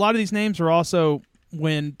these. A lot of these names were also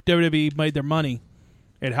when WWE made their money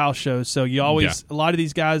at house shows. So you always a lot of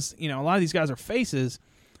these guys, are faces,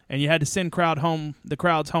 and you had to send the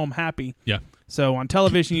crowds home happy. Yeah. So on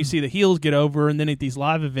television, you see the heels get over, and then at these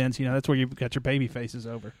live events, that's where you've got your baby faces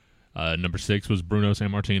over. Number 6 was Bruno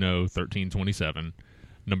Sammartino, 1,327.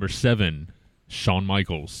 Number 7, Shawn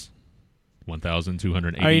Michaels,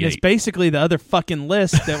 1,288. I mean, it's basically the other fucking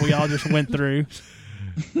list that we all just went through.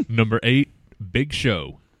 Number 8, Big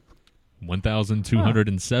Show,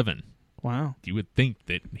 1,207. Wow. You would think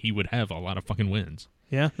that he would have a lot of fucking wins.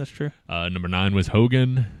 Yeah, that's true. Number 9 was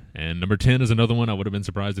Hogan, and number 10 is another one I would have been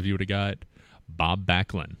surprised if you would have got. Bob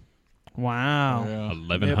Backlund. Wow.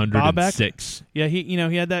 1,106. Yeah, he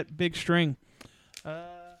had that big string. That's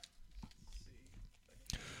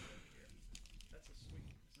a sweet.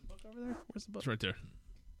 Is the book over there? Where's the book? It's right there.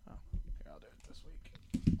 Oh, here, I'll do it this week.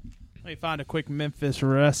 Let me find a quick Memphis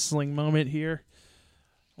wrestling moment here.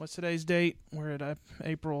 What's today's date? We're at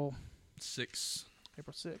April 6.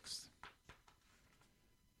 April 6th.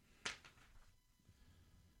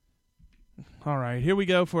 All right, here we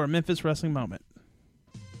go for a Memphis wrestling moment.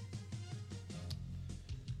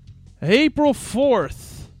 April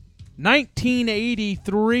 4th,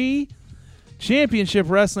 1983, Championship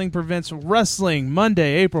Wrestling presents Wrestling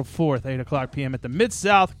Monday, April 4th, 8 o'clock p.m. at the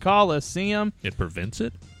Mid-South Coliseum. It prevents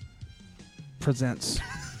it? Presents.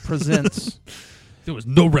 There was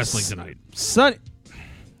no wrestling tonight.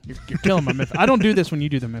 You're killing my Memphis. I don't do this when you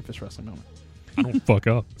do the Memphis Wrestling Moment. I don't fuck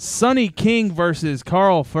up. Sonny King versus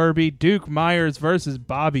Carl Furby. Duke Myers versus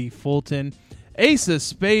Bobby Fulton. Ace of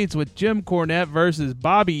Spades with Jim Cornette versus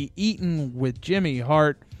Bobby Eaton with Jimmy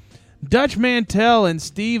Hart. Dutch Mantell and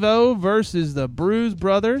Steve-O versus the Bruise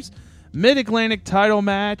Brothers. Mid-Atlantic title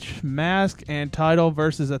match. Mask and title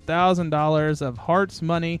versus $1,000 of Hart's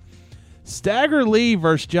money. Stagger Lee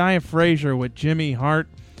versus Giant Frazier with Jimmy Hart.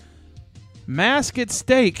 Mask at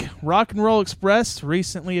Stake. Rock and Roll Express,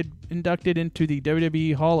 recently inducted into the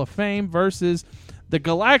WWE Hall of Fame, versus the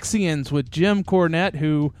Galaxians with Jim Cornette,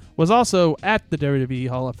 who was also at the WWE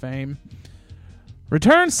Hall of Fame.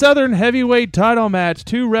 Return Southern Heavyweight title match.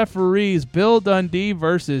 2 referees, Bill Dundee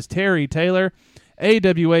versus Terry Taylor.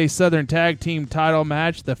 AWA Southern Tag Team title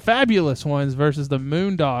match. The Fabulous Ones versus the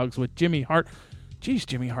Moondogs with Jimmy Hart. Jeez,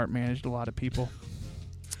 Jimmy Hart managed a lot of people.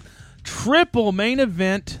 Triple main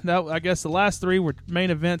event. That, I guess the last 3 were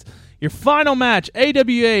main events. Your final match,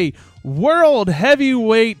 AWA World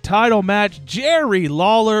Heavyweight title match. Jerry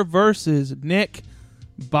Lawler versus Nick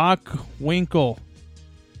Bockwinkel.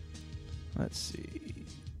 Let's see.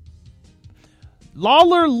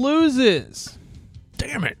 Lawler loses.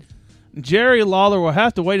 Damn it. Jerry Lawler will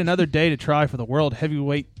have to wait another day to try for the World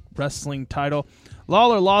Heavyweight Wrestling title.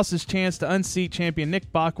 Lawler lost his chance to unseat champion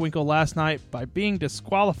Nick Bockwinkel last night by being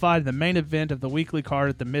disqualified in the main event of the weekly card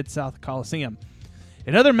at the Mid-South Coliseum.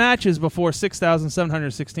 In other matches before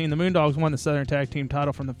 6,716, the Moondogs won the Southern Tag Team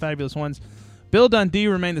title from the Fabulous Ones. Bill Dundee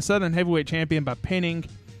remained the Southern Heavyweight Champion by pinning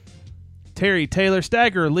Terry Taylor.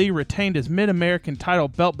 Stagger Lee retained his Mid-American title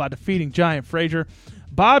belt by defeating Giant Frazier.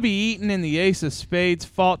 Bobby Eaton and the Ace of Spades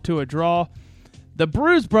fought to a draw. The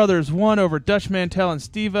Bruise Brothers won over Dutch Mantell and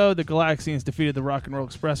Steve-O. The Galaxians defeated the Rock and Roll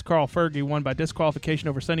Express. Carl Fergie won by disqualification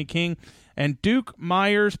over Sonny King. And Duke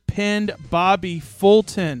Myers pinned Bobby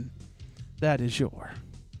Fulton. That is your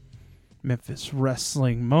Memphis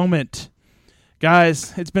Wrestling Moment.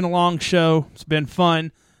 Guys, it's been a long show. It's been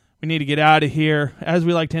fun. We need to get out of here. As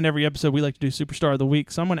we like to end every episode, we like to do Superstar of the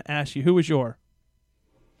Week. So I'm going to ask you, who was your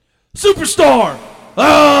Superstar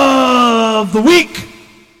of the Week?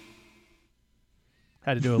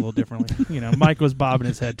 Had to do it a little differently. You know, Mike was bobbing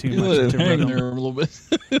his head too much. Let it hang there a little bit.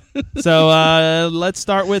 So let's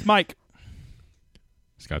start with Mike.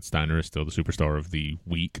 Scott Steiner is still the Superstar of the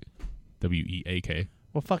Week. WEAK.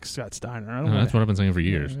 Well, fuck Scott Steiner. I don't No, know. that's what I've been saying for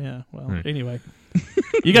years. Yeah, well, Right. Anyway.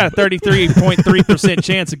 You got a 33.3%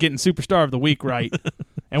 chance of getting Superstar of the Week right.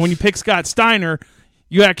 And when you pick Scott Steiner,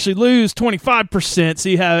 you actually lose 25%, so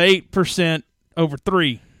you have 8% over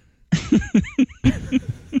 3.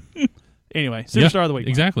 Anyway, Superstar of the Week.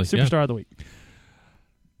 Exactly. Superstar of the Week.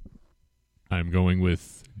 I'm going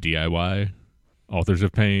with DIY, Authors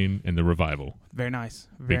of Pain, and The Revival. Very nice.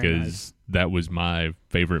 Because that was my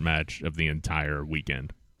favorite match of the entire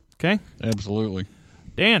weekend. Okay. Absolutely.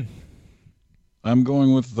 Dan. I'm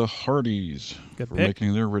going with the Hardys Good for pick.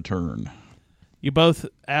 making their return. You both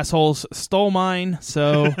assholes stole mine,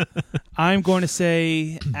 so I'm going to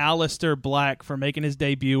say Aleister Black for making his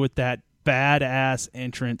debut with that badass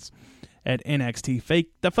entrance at NXT.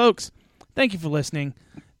 Folks, thank you for listening.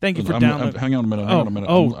 Thank you for downloading. Hang on a minute.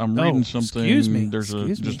 I'm reading something. Excuse me. There's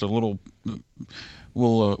just me. a little.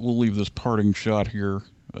 We'll leave this parting shot here.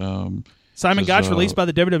 Simon Gotch released by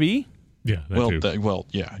the WWE. Yeah.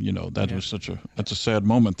 Yeah. You know that was that's a sad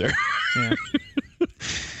moment there. Yeah.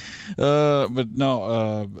 But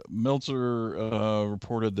no, Meltzer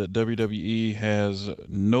reported that WWE has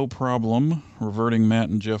no problem reverting Matt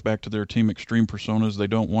and Jeff back to their Team Extreme personas. They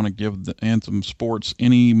don't want to give the Anthem Sports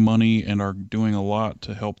any money and are doing a lot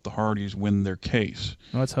to help the Hardys win their case.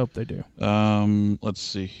 Let's hope they do. Let's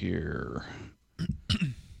see here.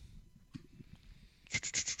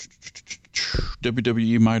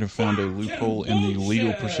 WWE might have found a loophole in the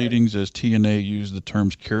legal proceedings as TNA used the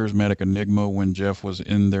terms charismatic enigma when Jeff was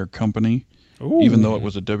in their company, even though it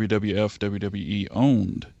was a WWF WWE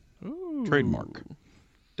owned trademark.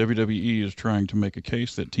 WWE is trying to make a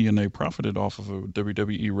case that TNA profited off of a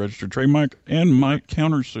WWE registered trademark and might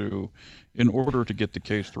countersue in order to get the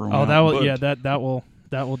case thrown out.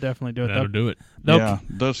 That will definitely do it. That'll do it.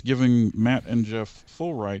 Thus giving Matt and Jeff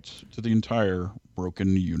full rights to the entire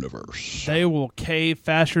broken universe. They will cave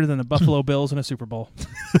faster than the Buffalo Bills in a Super Bowl.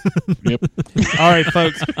 Yep. All right,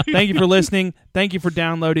 folks. Thank you for listening. Thank you for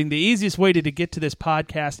downloading. The easiest way to get to this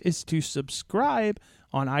podcast is to subscribe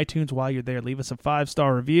on iTunes while you're there. Leave us a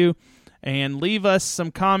 5-star review and leave us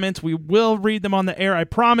some comments. We will read them on the air, I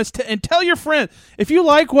promise. And tell your friend, if you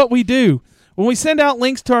like what we do, when we send out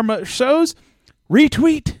links to our shows,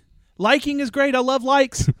 retweet, Liking is great. I love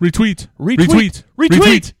likes. Retweet.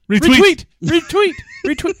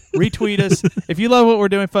 Retweet us if you love what we're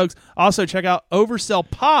doing, folks. Also, check out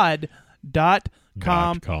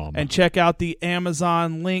oversellpod.com and check out the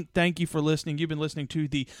Amazon link. Thank you for listening. You've been listening to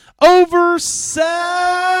the Oversell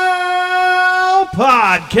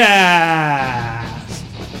Podcast.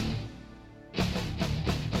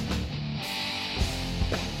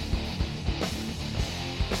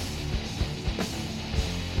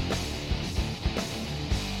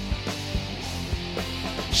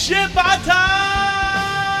 Shit by time!